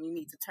behalf, and you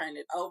need to turn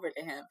it over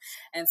to him.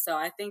 And so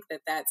I think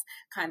that that's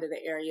kind of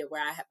the area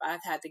where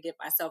I've had to give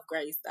myself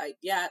grace. Like,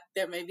 yeah,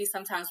 there may be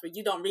some times where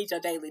you don't read your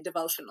daily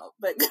devotional,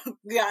 but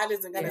God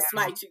isn't going to Yeah.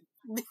 smite you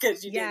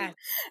because you Yes.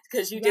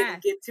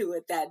 didn't get to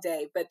it that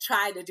day, but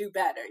try to do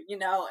better,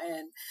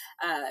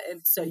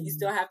 and so you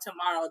still Mm. have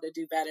tomorrow to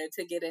do better,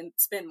 to get and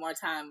spend more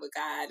time with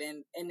God.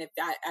 And if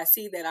I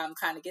see that I'm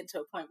kind of getting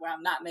to a point where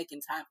I'm not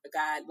making time for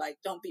God, like,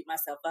 don't beat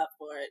myself up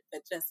for it,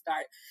 but just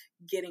start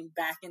getting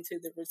back into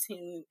the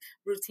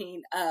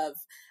routine of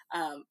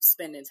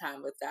spending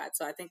time with God.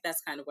 So I think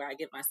that's kind of where I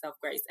give myself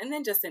grace. And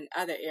then just in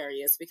other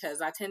areas, because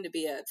I tend to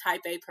be a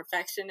type A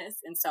perfectionist,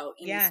 and so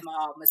any Yes.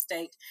 small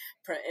mistake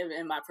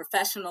in my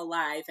professional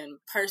life and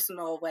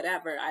personal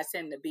whatever, I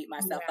tend to beat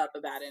myself Yeah. up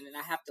about it, and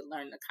I have to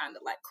learn to kind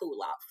of like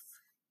cool off.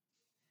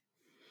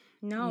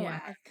 No, Yeah.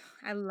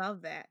 I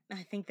love that.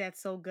 I think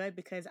that's so good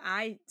because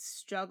I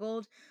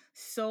struggled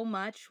so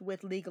much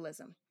with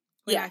legalism.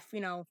 When Yeah.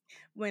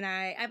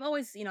 I, I've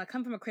always, I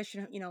come from a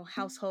Christian,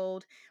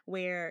 household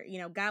where,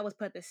 God was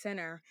put at the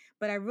center,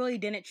 but I really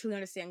didn't truly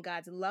understand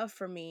God's love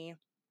for me,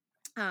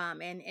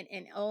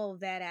 and all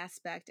of that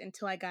aspect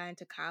until I got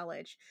into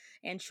college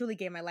and truly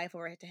gave my life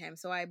over to him.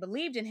 So I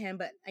believed in him,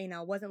 but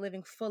wasn't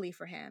living fully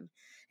for him.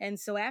 And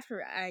so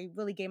after I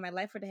really gave my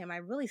life over to him, I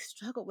really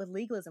struggled with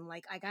legalism.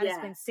 Like, I gotta Yeah.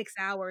 spend 6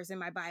 hours in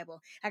my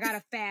Bible. I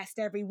gotta fast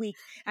every week.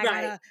 I Right.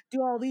 gotta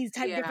do all these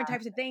different Yeah.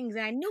 types of things.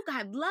 And I knew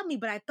God loved me,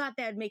 but I thought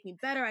that would make me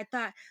better. I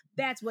thought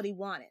that's what he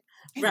wanted.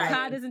 And Right.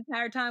 God this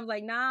entire time was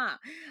like, nah,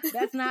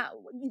 that's not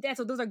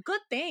those are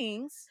good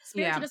things.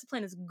 Spiritual Yeah.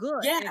 discipline is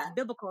good and it's Yeah.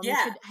 biblical and we Yeah.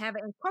 should have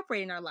it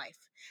incorporated in our life.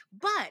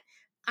 But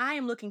I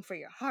am looking for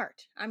your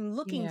heart. I'm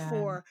looking Yeah.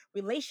 for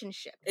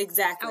relationship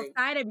Exactly.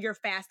 outside of your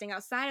fasting,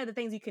 outside of the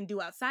things you can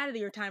do, outside of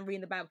your time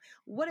reading the Bible.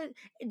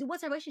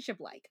 What's our relationship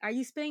like? Are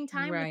you spending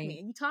time with me?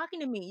 Right. Are you talking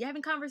to me? You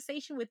having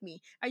conversation with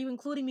me? Are you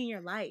including me in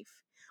your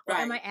life? Or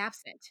am I Right.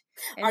 absent?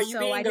 Are And you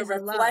so I being a just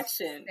love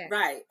reflection? that.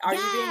 Right. Are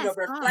you being a Yes.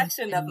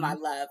 reflection of my Mhm.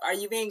 love? Are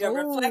you being a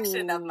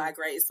reflection of my Oh,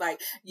 grace?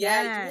 Like,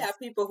 yeah, you yes. have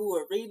people who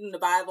are reading the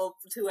Bible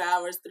for 2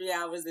 hours, 3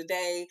 hours a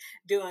day,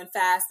 doing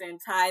fasting,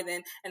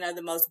 tithing, and are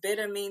the most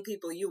bitter, mean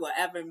people you will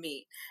ever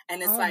meet.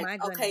 And it's Oh like, my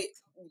goodness. okay,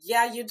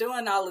 yeah, you're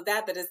doing all of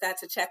that, but is that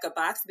to check a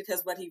box?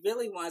 Because what he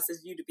really wants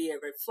is you to be a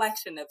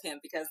reflection of him,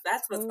 because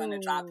that's what's going to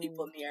draw Oh,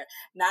 people near,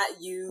 not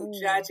you oh,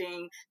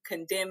 judging,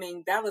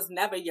 condemning. That was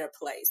never your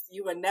place.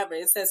 You were never,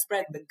 it says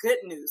spread the good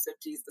news of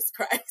Jesus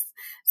Christ.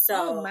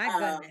 oh So my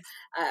goodness.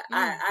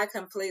 I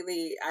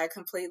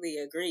completely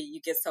agree.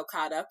 You get so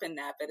caught up in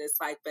that, but it's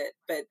like,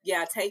 but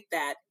yeah, take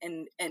that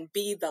and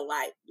be the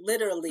light.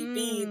 Literally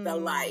be the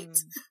light.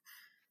 Mm.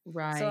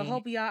 So I Right.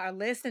 hope y'all are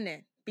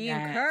listening. Be Yes.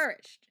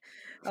 encouraged.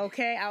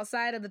 Okay,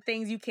 outside of the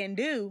things you can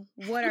do,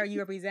 what are you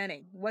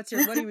representing? What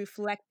are you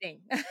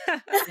reflecting?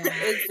 Yeah.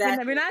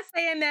 We're Exactly. not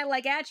saying that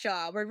like at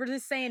y'all. We're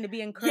just saying to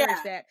be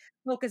encouraged Yeah. that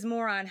focus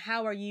more on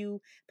how are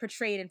you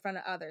portrayed in front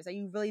of others. Are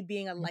you really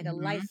being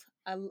Mhm.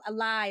 a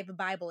live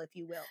Bible, if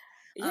you will,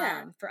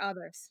 Yeah. for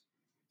others?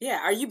 Yeah.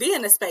 Are you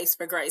being a space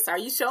for grace? Are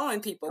you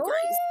showing people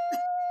grace?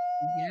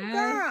 Ooh,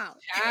 Yes, girl.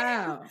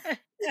 child.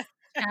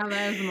 Child,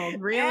 that is the most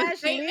realest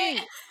statement.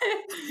 Ashley.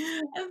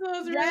 That's the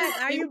most Yes. realest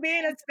Are you statement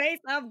being a space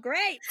of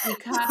grace?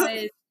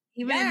 because Yes.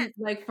 even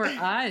like for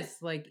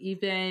us, like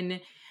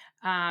even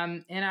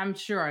and I'm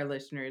sure our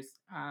listeners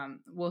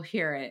will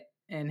hear it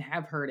and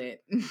have heard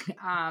it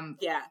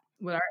Yeah.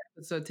 with our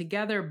episode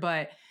together,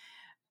 but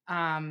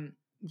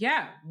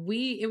yeah,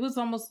 it was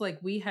almost like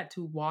we had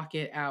to walk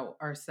it out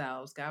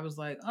ourselves. God was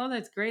like, "Oh,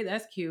 that's great.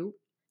 That's cute.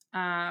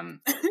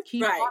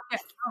 Keep Right. walking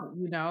out,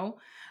 you know.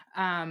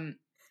 Um,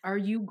 are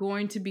you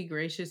going to be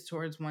gracious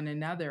towards one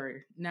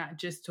another, not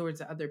just towards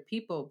other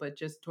people, but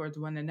just towards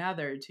one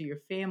another, to your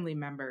family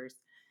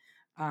members?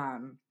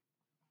 Um,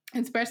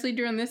 especially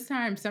during this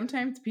time,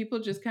 sometimes people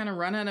just kind of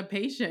run out of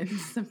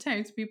patience.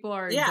 Sometimes people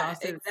are Yeah,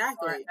 exhausted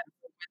exactly.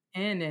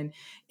 and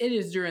it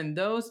is during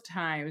those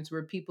times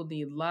where people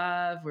need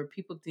love, where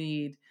people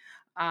need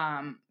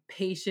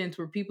patience,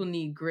 where people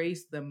need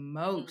grace the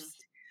Mhm.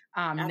 most,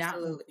 not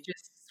Absolutely.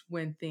 just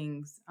when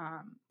things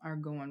are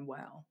going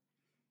well.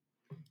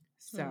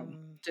 So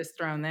Hmm. just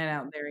throwing that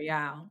out there,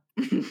 y'all.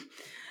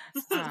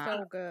 uh,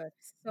 So good.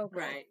 So good.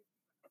 Right.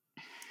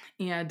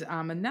 and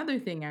another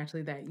thing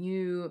actually that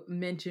you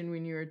mentioned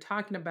when you were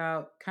talking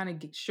about kind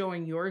of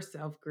showing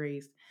yourself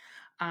grace,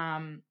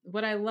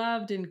 what I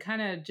loved and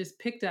kind of just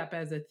picked up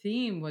as a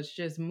theme was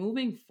just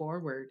moving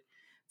forward.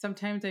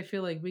 Sometimes I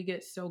feel like we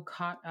get so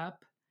caught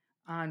up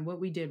on what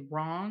we did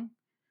wrong,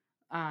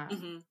 um,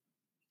 Hmm.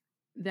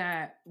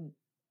 that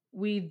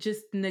we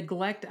just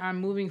neglect on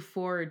moving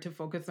forward to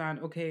focus on,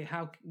 okay,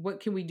 what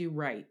can we do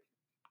right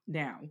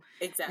now?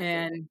 Exactly.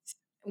 And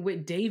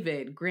with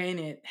David,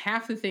 granted,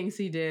 half the things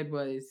he did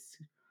was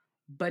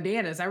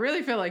bananas. I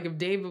really feel like if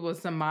David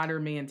was some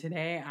modern man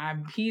today,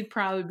 he'd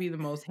probably be the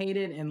most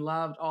hated and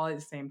loved all at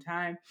the same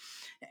time.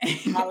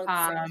 All at the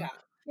same um,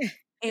 time.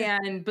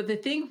 but the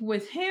thing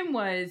with him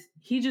was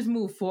he just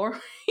moved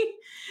forward.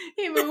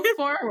 He moved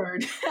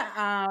forward.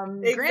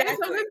 Granted,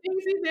 some of Exactly. the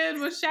things he did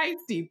was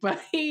shifty,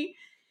 but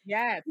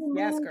Yes. he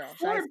Yes, moved girl.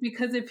 forward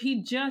because if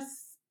he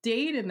just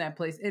stayed in that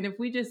place, and if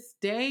we just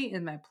stay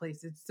in that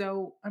place, it's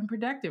so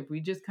unproductive. We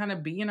just kind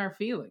of be in our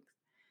feelings,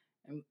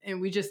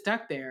 and we just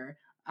stuck there.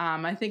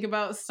 I think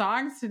about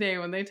songs today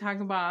when they talk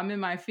about I'm in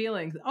my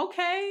feelings.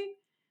 Okay,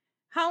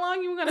 how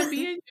long you gonna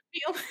be in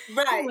your feelings?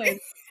 Right.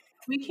 Like,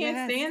 we can't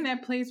Yes. stay in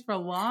that place for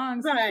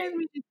long. Right. Sometimes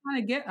we just want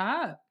to get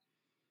up.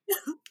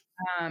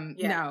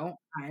 Yeah. No,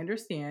 I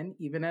understand.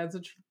 Even as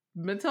a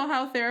mental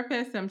health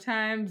therapist,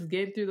 sometimes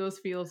getting through those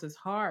feels is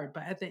hard.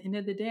 But at the end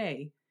of the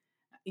day,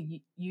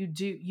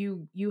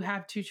 you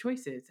have two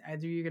choices.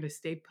 Either you're going to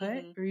stay put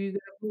Hmm. or you're going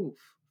to move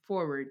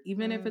forward,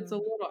 even if it's a Mm.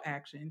 little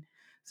action.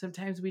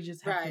 Sometimes we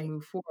just have to Right.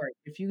 move forward.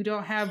 If you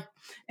don't have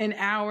an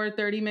hour,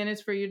 30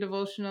 minutes for your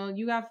devotional,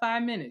 you got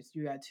 5 minutes,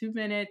 you got 2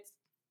 minutes.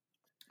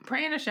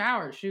 Pray in a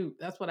shower. Shoot,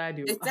 that's what I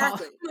do.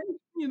 Exactly.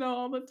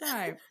 All the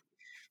time.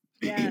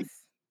 Yes.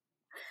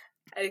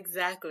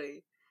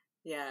 Exactly.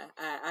 Yeah,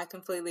 I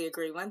completely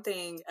agree. One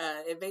thing,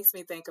 it makes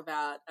me think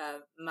about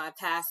my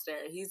pastor.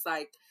 He's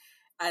like,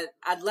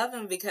 I love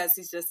him because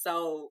he's just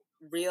so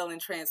real and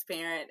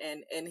transparent,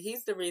 and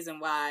he's the reason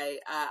why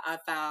I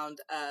found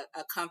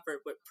a comfort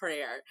with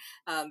prayer,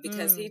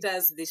 because he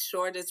does the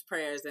shortest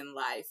prayers in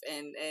life,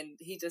 and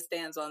he just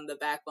stands on the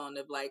backbone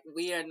of like,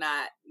 we are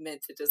not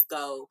meant to just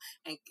go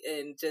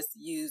and just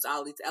use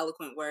all these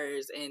eloquent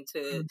words and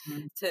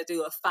Mhm. to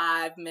do a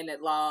 5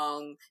 minute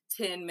long,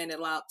 10 minute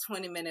long,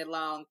 20 minute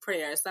long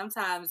prayer.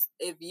 Sometimes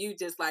if you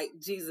just like,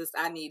 Jesus,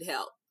 I need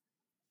help.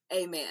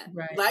 Amen.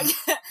 Right. Like,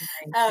 Right.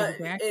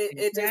 Exactly.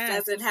 it just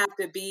Yes. doesn't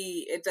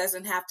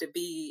have to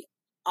be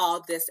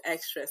all this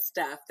extra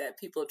stuff that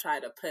people try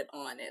to put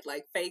on it.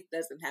 Like, faith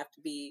doesn't have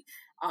to be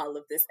all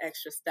of this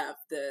extra stuff.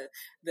 The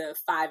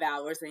 5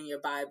 hours in your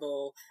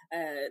Bible,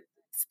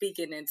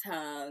 speaking in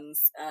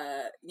tongues,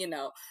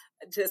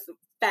 just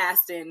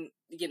fasting,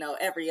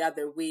 every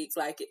other week.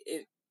 Like,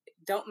 it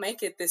don't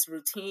make it this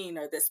routine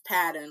or this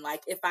pattern.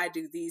 Like, if I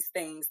do these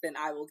things, then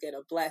I will get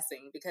a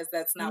blessing, because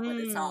that's not what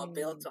it's all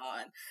built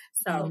on.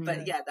 So So, but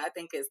good. yeah, I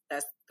think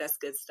that's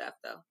good stuff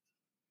though.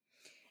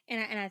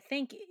 And I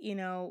think,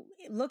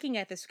 looking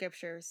at the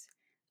scriptures,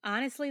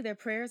 honestly, their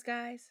prayers,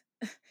 guys,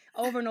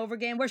 over and over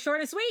again, were short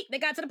and sweet. They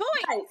got to the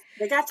point. Right.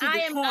 They got to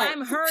the point.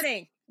 I'm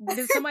hurting.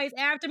 Somebody's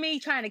after me,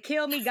 trying to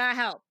kill me. God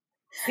help.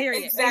 Period.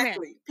 Amen.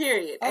 Exactly.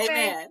 Period.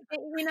 Okay. Amen.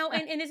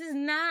 And this is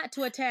not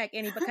to attack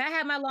anybody. I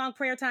have my long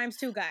prayer times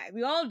too, guys.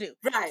 We all do.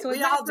 Right. So it's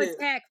We not all to do.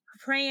 attack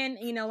praying,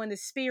 in the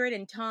spirit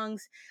and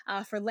tongues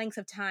for lengths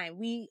of time.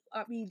 We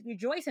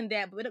rejoice in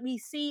that, but we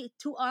see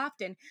too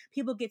often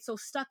people get so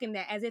stuck in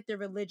that as if they're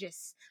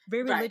religious,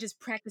 very Right. religious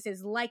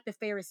practices like the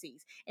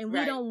Pharisees. And we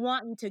Right. don't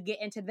want them to get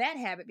into that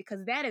habit,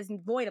 because that is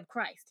void of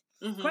Christ.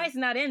 Mhm. Christ is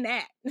not in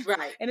that.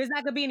 Right. And there's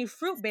not going to be any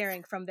fruit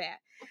bearing from that.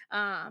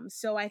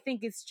 So I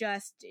think it's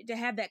just to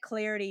have that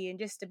clarity and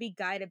just to be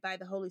guided by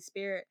the Holy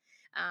Spirit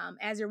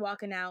as you're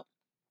walking out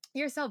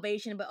your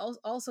salvation, but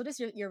also just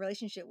your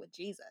relationship with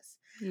Jesus.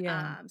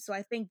 Yeah. So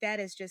I think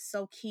that is just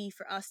so key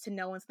for us to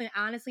know. And something,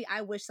 honestly,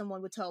 I wish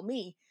someone would tell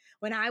me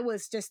when I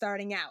was just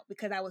starting out,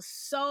 because I was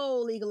so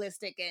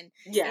legalistic and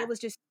Yeah. it was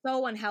just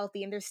so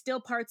unhealthy. And there's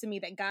still parts of me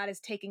that God is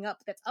taking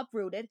up, that's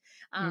uprooted,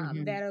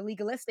 that are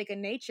legalistic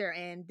in nature,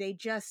 and it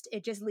just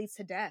leads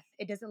to death.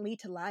 It doesn't lead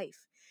to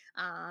life.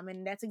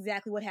 And that's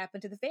exactly what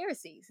happened to the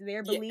Pharisees.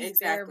 Their Yeah. beliefs,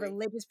 their Exactly.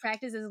 religious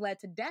practices led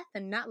to death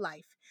and not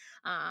life.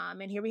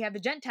 And here we have the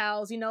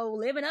Gentiles,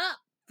 living up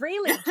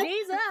freely,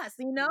 Jesus,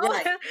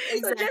 Right.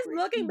 So just Exactly.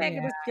 looking back at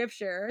Yeah. the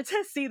scripture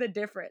to see the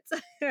difference.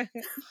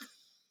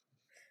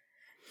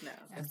 No,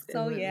 that's good.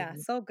 So yeah,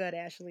 Absolutely. so good,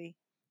 Ashley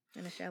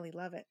and Shelly,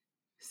 love it.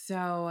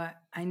 So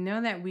I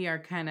know that we are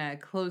kind of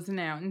closing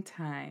out in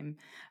time,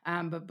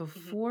 but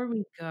before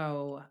we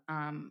go,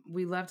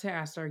 we love to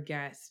ask our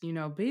guests,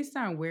 based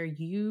on where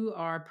you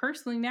are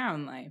personally now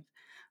in life,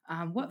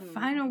 what Mhm.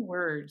 final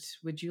words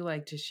would you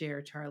like to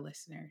share to our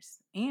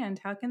listeners, and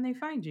how can they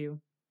find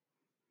you?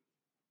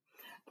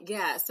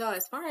 Yeah, so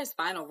as far as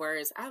final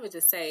words, I would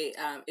just say,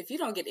 if you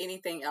don't get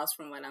anything else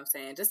from what I'm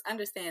saying, just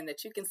understand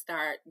that you can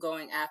start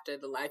going after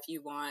the life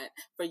you want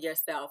for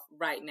yourself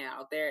right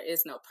now. There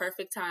is no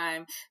perfect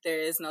time. There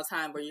is no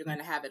time where you're going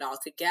to have it all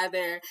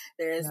together.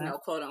 There is Yeah. no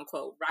quote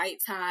unquote right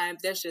time.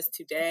 There's just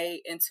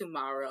today and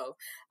tomorrow.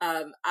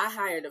 I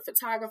hired a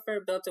photographer,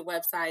 built a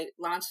website,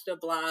 launched a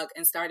blog,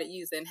 and started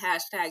using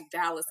hashtag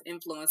Dallas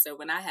Influencer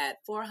when I had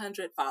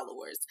 400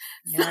 followers.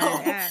 So,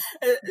 Yes.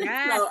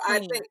 Yes, so I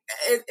queen. think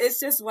it's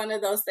just one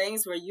of those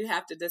things where you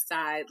have to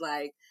decide,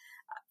 like,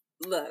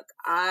 look,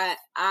 I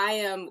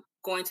am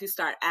going to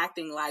start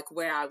acting like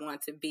where I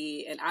want to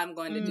be, and I'm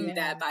going to do Yeah.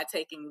 that by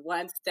taking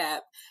one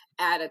step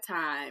at a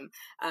time.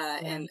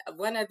 And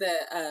one of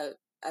the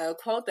a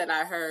quote that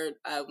I heard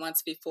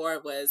once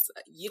before was,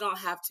 "You don't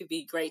have to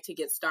be great to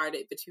get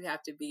started, but you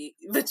have to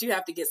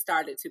get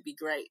started to be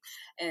great."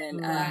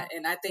 And Right.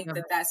 and I think Love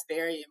that that's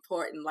very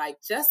important. Like,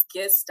 just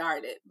get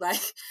started.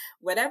 Like,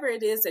 whatever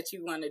it is that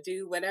you want to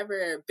do,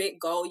 whatever big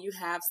goal you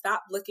have,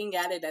 stop looking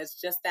at it as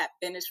just that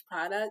finished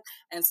product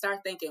and start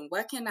thinking,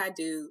 what can I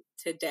do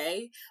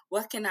today?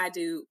 What can I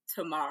do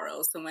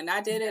tomorrow? So when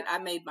I did it, I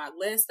made my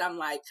list. I'm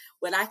like,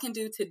 what I can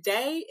do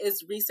today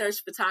is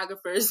research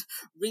photographers,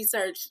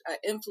 research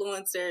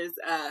influencers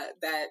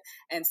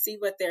and see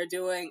what they're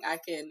doing. I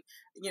can,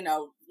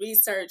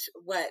 research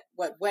what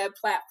web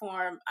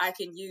platform I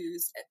can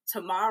use.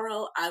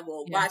 Tomorrow, I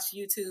will watch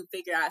YouTube,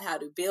 figure out how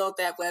to build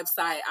that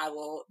website. I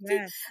will do,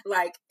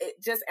 like,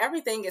 just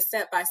everything is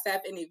step by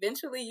step. And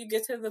eventually you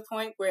get to the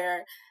point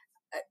where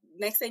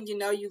next thing you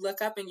know, you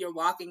look up and you're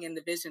walking in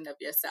the vision of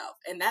yourself.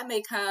 And that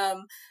may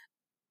come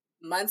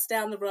months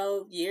down the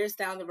road, years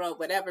down the road,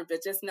 whatever,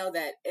 but just know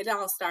that it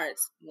all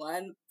starts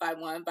one by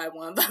one by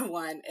one by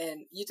one.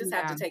 And you just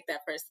have to take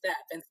that first step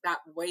and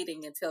stop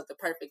waiting until the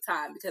perfect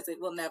time, because it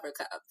will never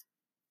come.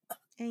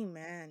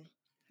 Amen.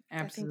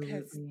 Absolutely.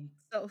 I think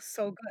that's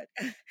so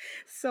good.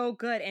 So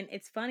good. And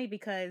it's funny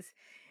because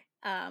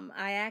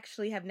I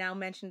actually have now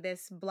mentioned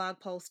this blog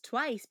post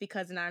twice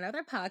because in our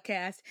another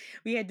podcast,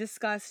 we had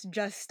discussed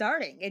just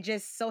starting. It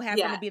just so happened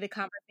Yeah. to be the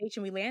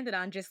conversation we landed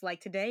on, just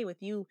like today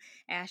with you,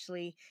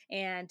 Ashley,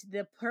 and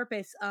the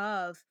purpose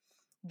of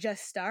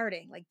just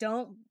starting. Like,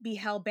 don't be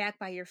held back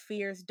by your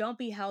fears. Don't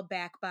be held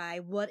back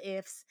by what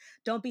ifs.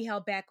 Don't be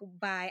held back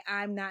by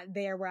I'm not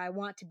there where I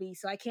want to be,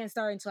 so I can't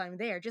start until I'm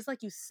there. Just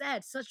like you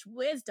said, such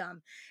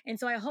wisdom. And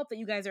so I hope that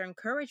you guys are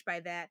encouraged by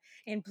that.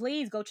 And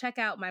please go check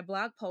out my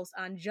blog post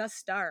on Just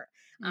Start,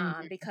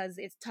 Mhm. because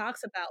it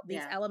talks about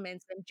these Yeah.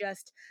 elements and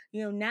just,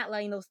 not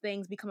letting those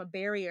things become a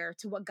barrier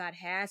to what God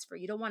has for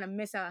you. You don't want to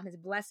miss out on his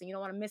blessing. You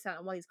don't want to miss out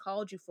on what he's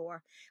called you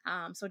for.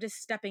 So just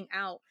stepping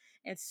out,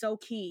 it's so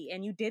key.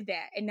 And you did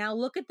that. And now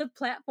look at the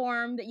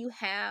platform that you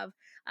have,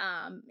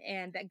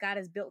 and that God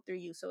has built through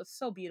you. So it's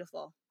so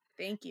beautiful.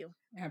 Thank you.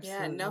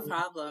 Yeah, no Absolutely.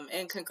 problem.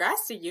 And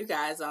congrats to you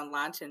guys on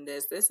launching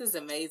this. This is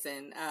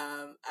amazing.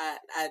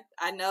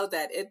 I know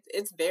that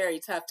it's very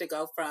tough to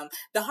go from,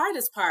 the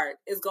hardest part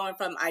is going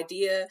from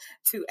idea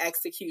to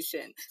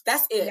execution.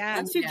 That's it. Yes.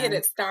 Once you get Yeah.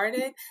 it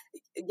started,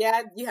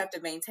 yeah, you have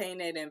to maintain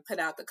it and put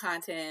out the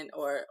content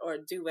or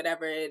do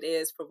whatever it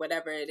is for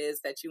whatever it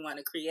is that you want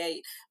to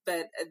create.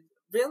 But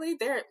really,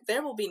 there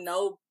will be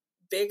no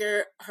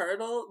bigger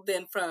hurdle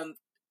than from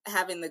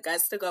having the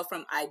guts to go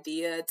from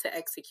idea to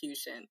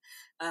execution.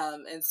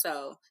 And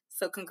so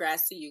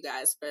congrats to you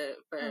guys for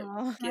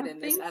Oh, getting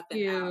this Thank up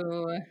and out.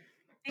 you.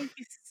 thank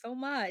you so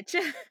much.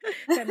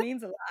 That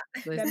means a lot.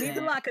 That means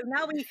a Listen, lot because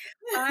now we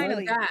but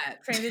finally God.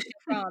 transition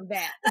from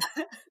that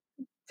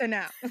to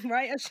now,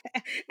 right?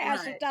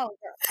 Ashley, Right. tell it,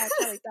 girl.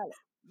 Ashley, tell it.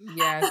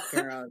 Yes,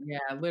 girl. Yeah,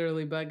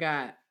 literally, but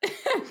God.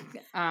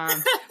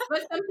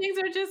 But some things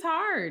are just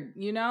hard,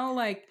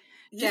 like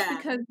just Yeah.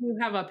 because you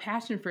have a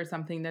passion for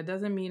something, that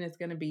doesn't mean it's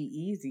going to be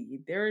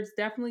easy. There's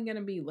definitely going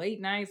to be late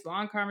nights,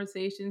 long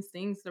conversations,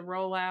 things to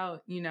roll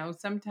out.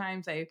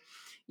 Sometimes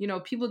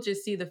people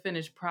just see the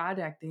finished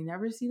product, they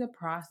never see the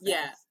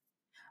Yeah. process.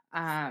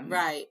 Um,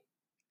 Right.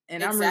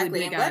 and I'm really Exactly.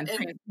 big And on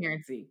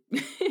transparency.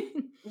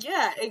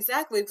 yeah,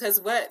 exactly. Because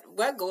what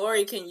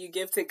glory can you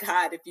give to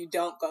God if you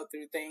don't go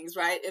through things,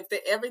 right? If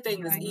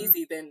everything was Right.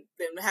 easy, then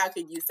how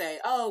can you say,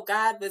 "Oh,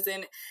 God was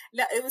in it"?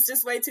 No, it was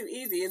just way too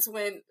easy. It's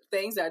when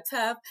things are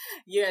tough,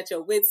 you're at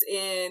your wits'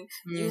 end,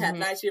 you have Mhm.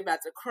 nights you're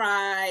about to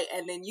cry,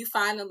 and then you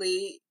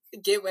finally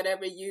get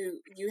whatever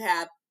you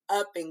have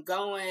up and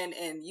going,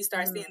 and you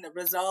start Mm, seeing the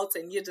results,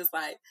 and you're just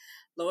like,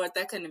 Lord,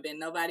 that couldn't have been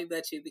nobody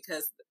but you,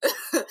 because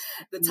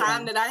the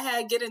time Yeah. that I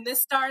had getting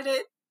this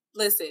started,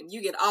 listen,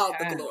 you get all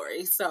the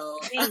glory. So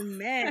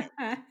amen.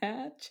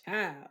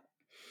 Child.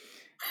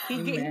 He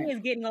Amen. is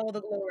getting all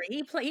the glory.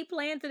 He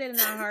planted it in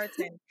our hearts,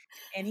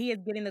 and he is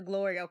getting the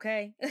glory.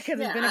 Okay, because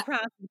it's been a yeah,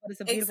 process, but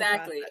it's a beautiful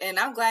process. exactly. And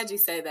I'm glad you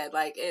say that.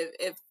 Like,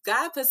 if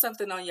God puts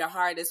something on your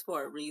heart, it's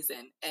for a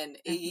reason, and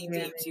he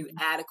deems you Really.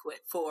 adequate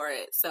for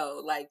it.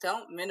 So, like,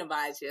 don't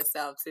minimize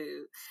yourself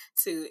to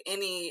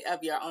any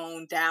of your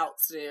own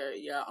doubts or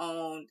your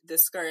own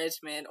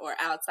discouragement or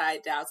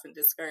outside doubts and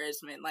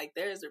discouragement. Like,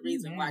 there is a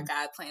reason why Amen.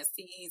 God plants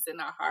seeds in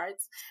our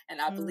hearts,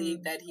 and I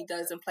believe that he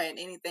doesn't plant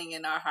anything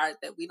in our heart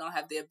that we don't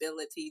have the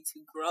ability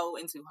to grow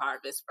into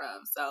harvest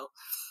from. So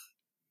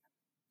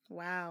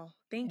Wow.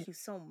 Thank you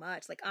so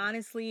much. Like,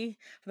 honestly,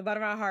 from the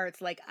bottom of our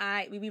hearts, like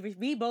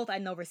we both I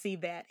know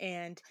received that,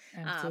 and just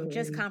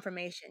Absolutely.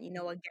 confirmation,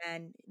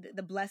 again,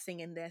 the blessing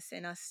in this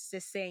and us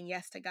just saying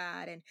yes to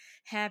God and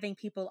having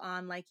people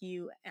on like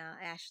you,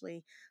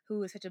 Ashley,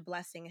 who is such a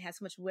blessing and has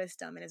so much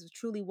wisdom and is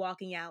truly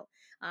walking out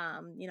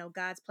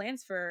God's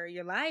plans for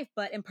your life,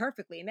 but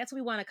imperfectly. And that's what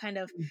we want to kind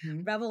of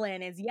Mhm. revel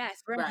in is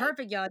yes, we're right,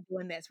 imperfect, y'all,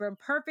 doing this. We're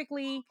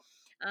imperfectly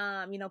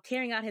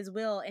carrying out his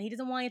will, and he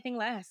doesn't want anything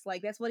less.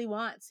 Like, that's what he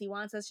wants. He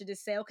wants us to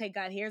just say, okay,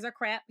 God, here's our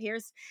crap.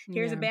 Here's the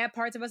Yeah. bad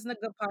parts of us and the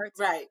good parts.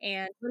 right,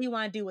 And what do you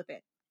want to do with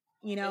it?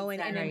 And then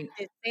exactly. Right.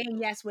 just saying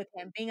yes with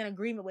him, being in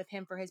agreement with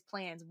him for his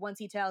plans once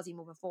he tells you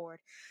moving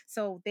forward.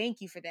 So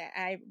thank you for that.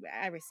 I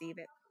receive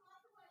it.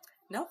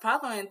 No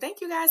problem. And thank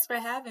you guys for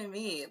having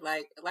me.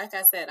 Like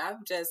I said, I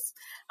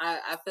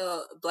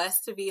feel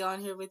blessed to be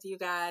on here with you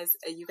guys.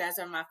 You guys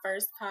are my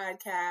first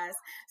podcast.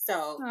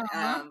 So,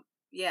 Aw.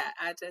 yeah,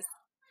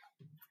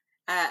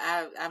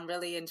 I'm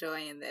really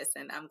enjoying this,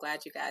 and I'm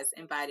glad you guys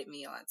invited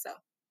me on. So,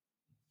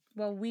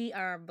 Well, we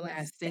are Yes,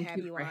 blessed to thank have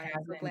you you for on and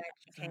so having glad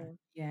you us on. came.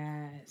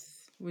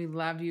 Yes, we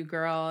love you,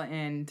 girl,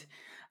 and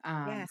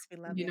Yes, we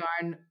love you.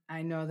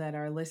 I know that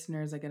our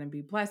listeners are going to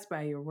be blessed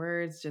by your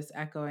words, just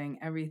echoing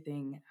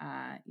everything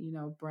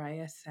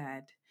Bria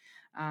said.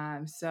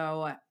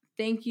 So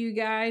thank you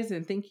guys,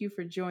 and thank you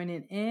for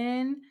joining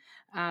in,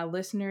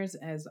 listeners.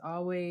 As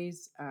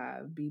always,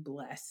 be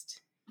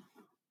blessed.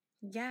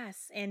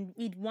 Yes, and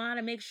we'd want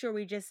to make sure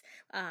we just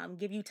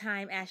give you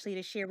time, Ashley,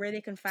 to share where they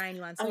can find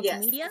you on oh social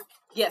yes, media.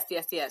 yes.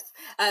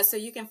 So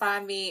you can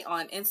find me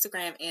on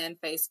Instagram and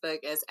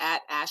Facebook as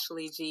at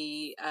Ashley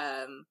G,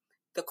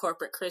 the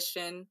Corporate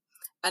Christian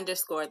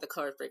 _, the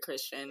Corporate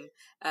Christian,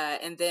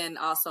 and then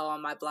also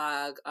on my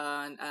blog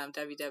on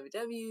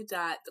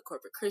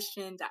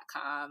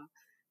www.thecorporatechristian.com.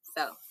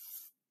 So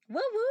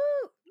Woo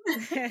woo!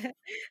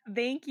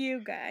 Thank you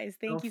guys.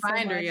 Go Thank you so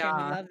find her, much. And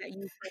we y'all. love that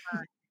you came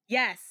on.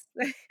 Yes.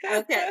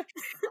 Okay.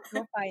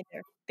 Go find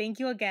her. Thank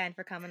you again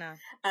for coming on.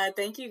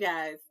 Thank you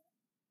guys.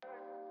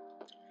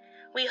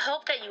 We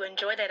hope that you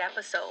enjoyed that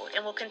episode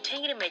and will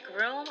continue to make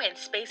room and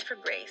space for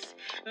grace.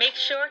 Make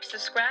sure to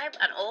subscribe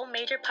on all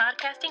major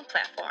podcasting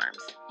platforms.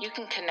 You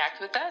can connect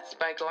with us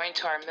by going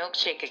to our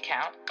Milkshake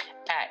account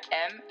at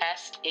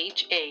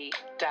msha.ke/Space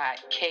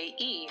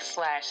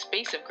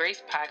of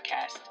Grace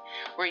podcast,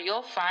 where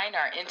you'll find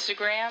our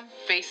Instagram,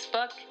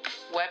 Facebook,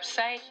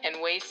 website,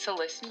 and ways to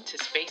listen to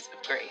Space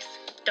of Grace.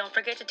 Don't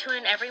forget to tune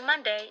in every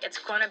Monday. It's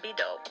gonna be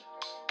dope.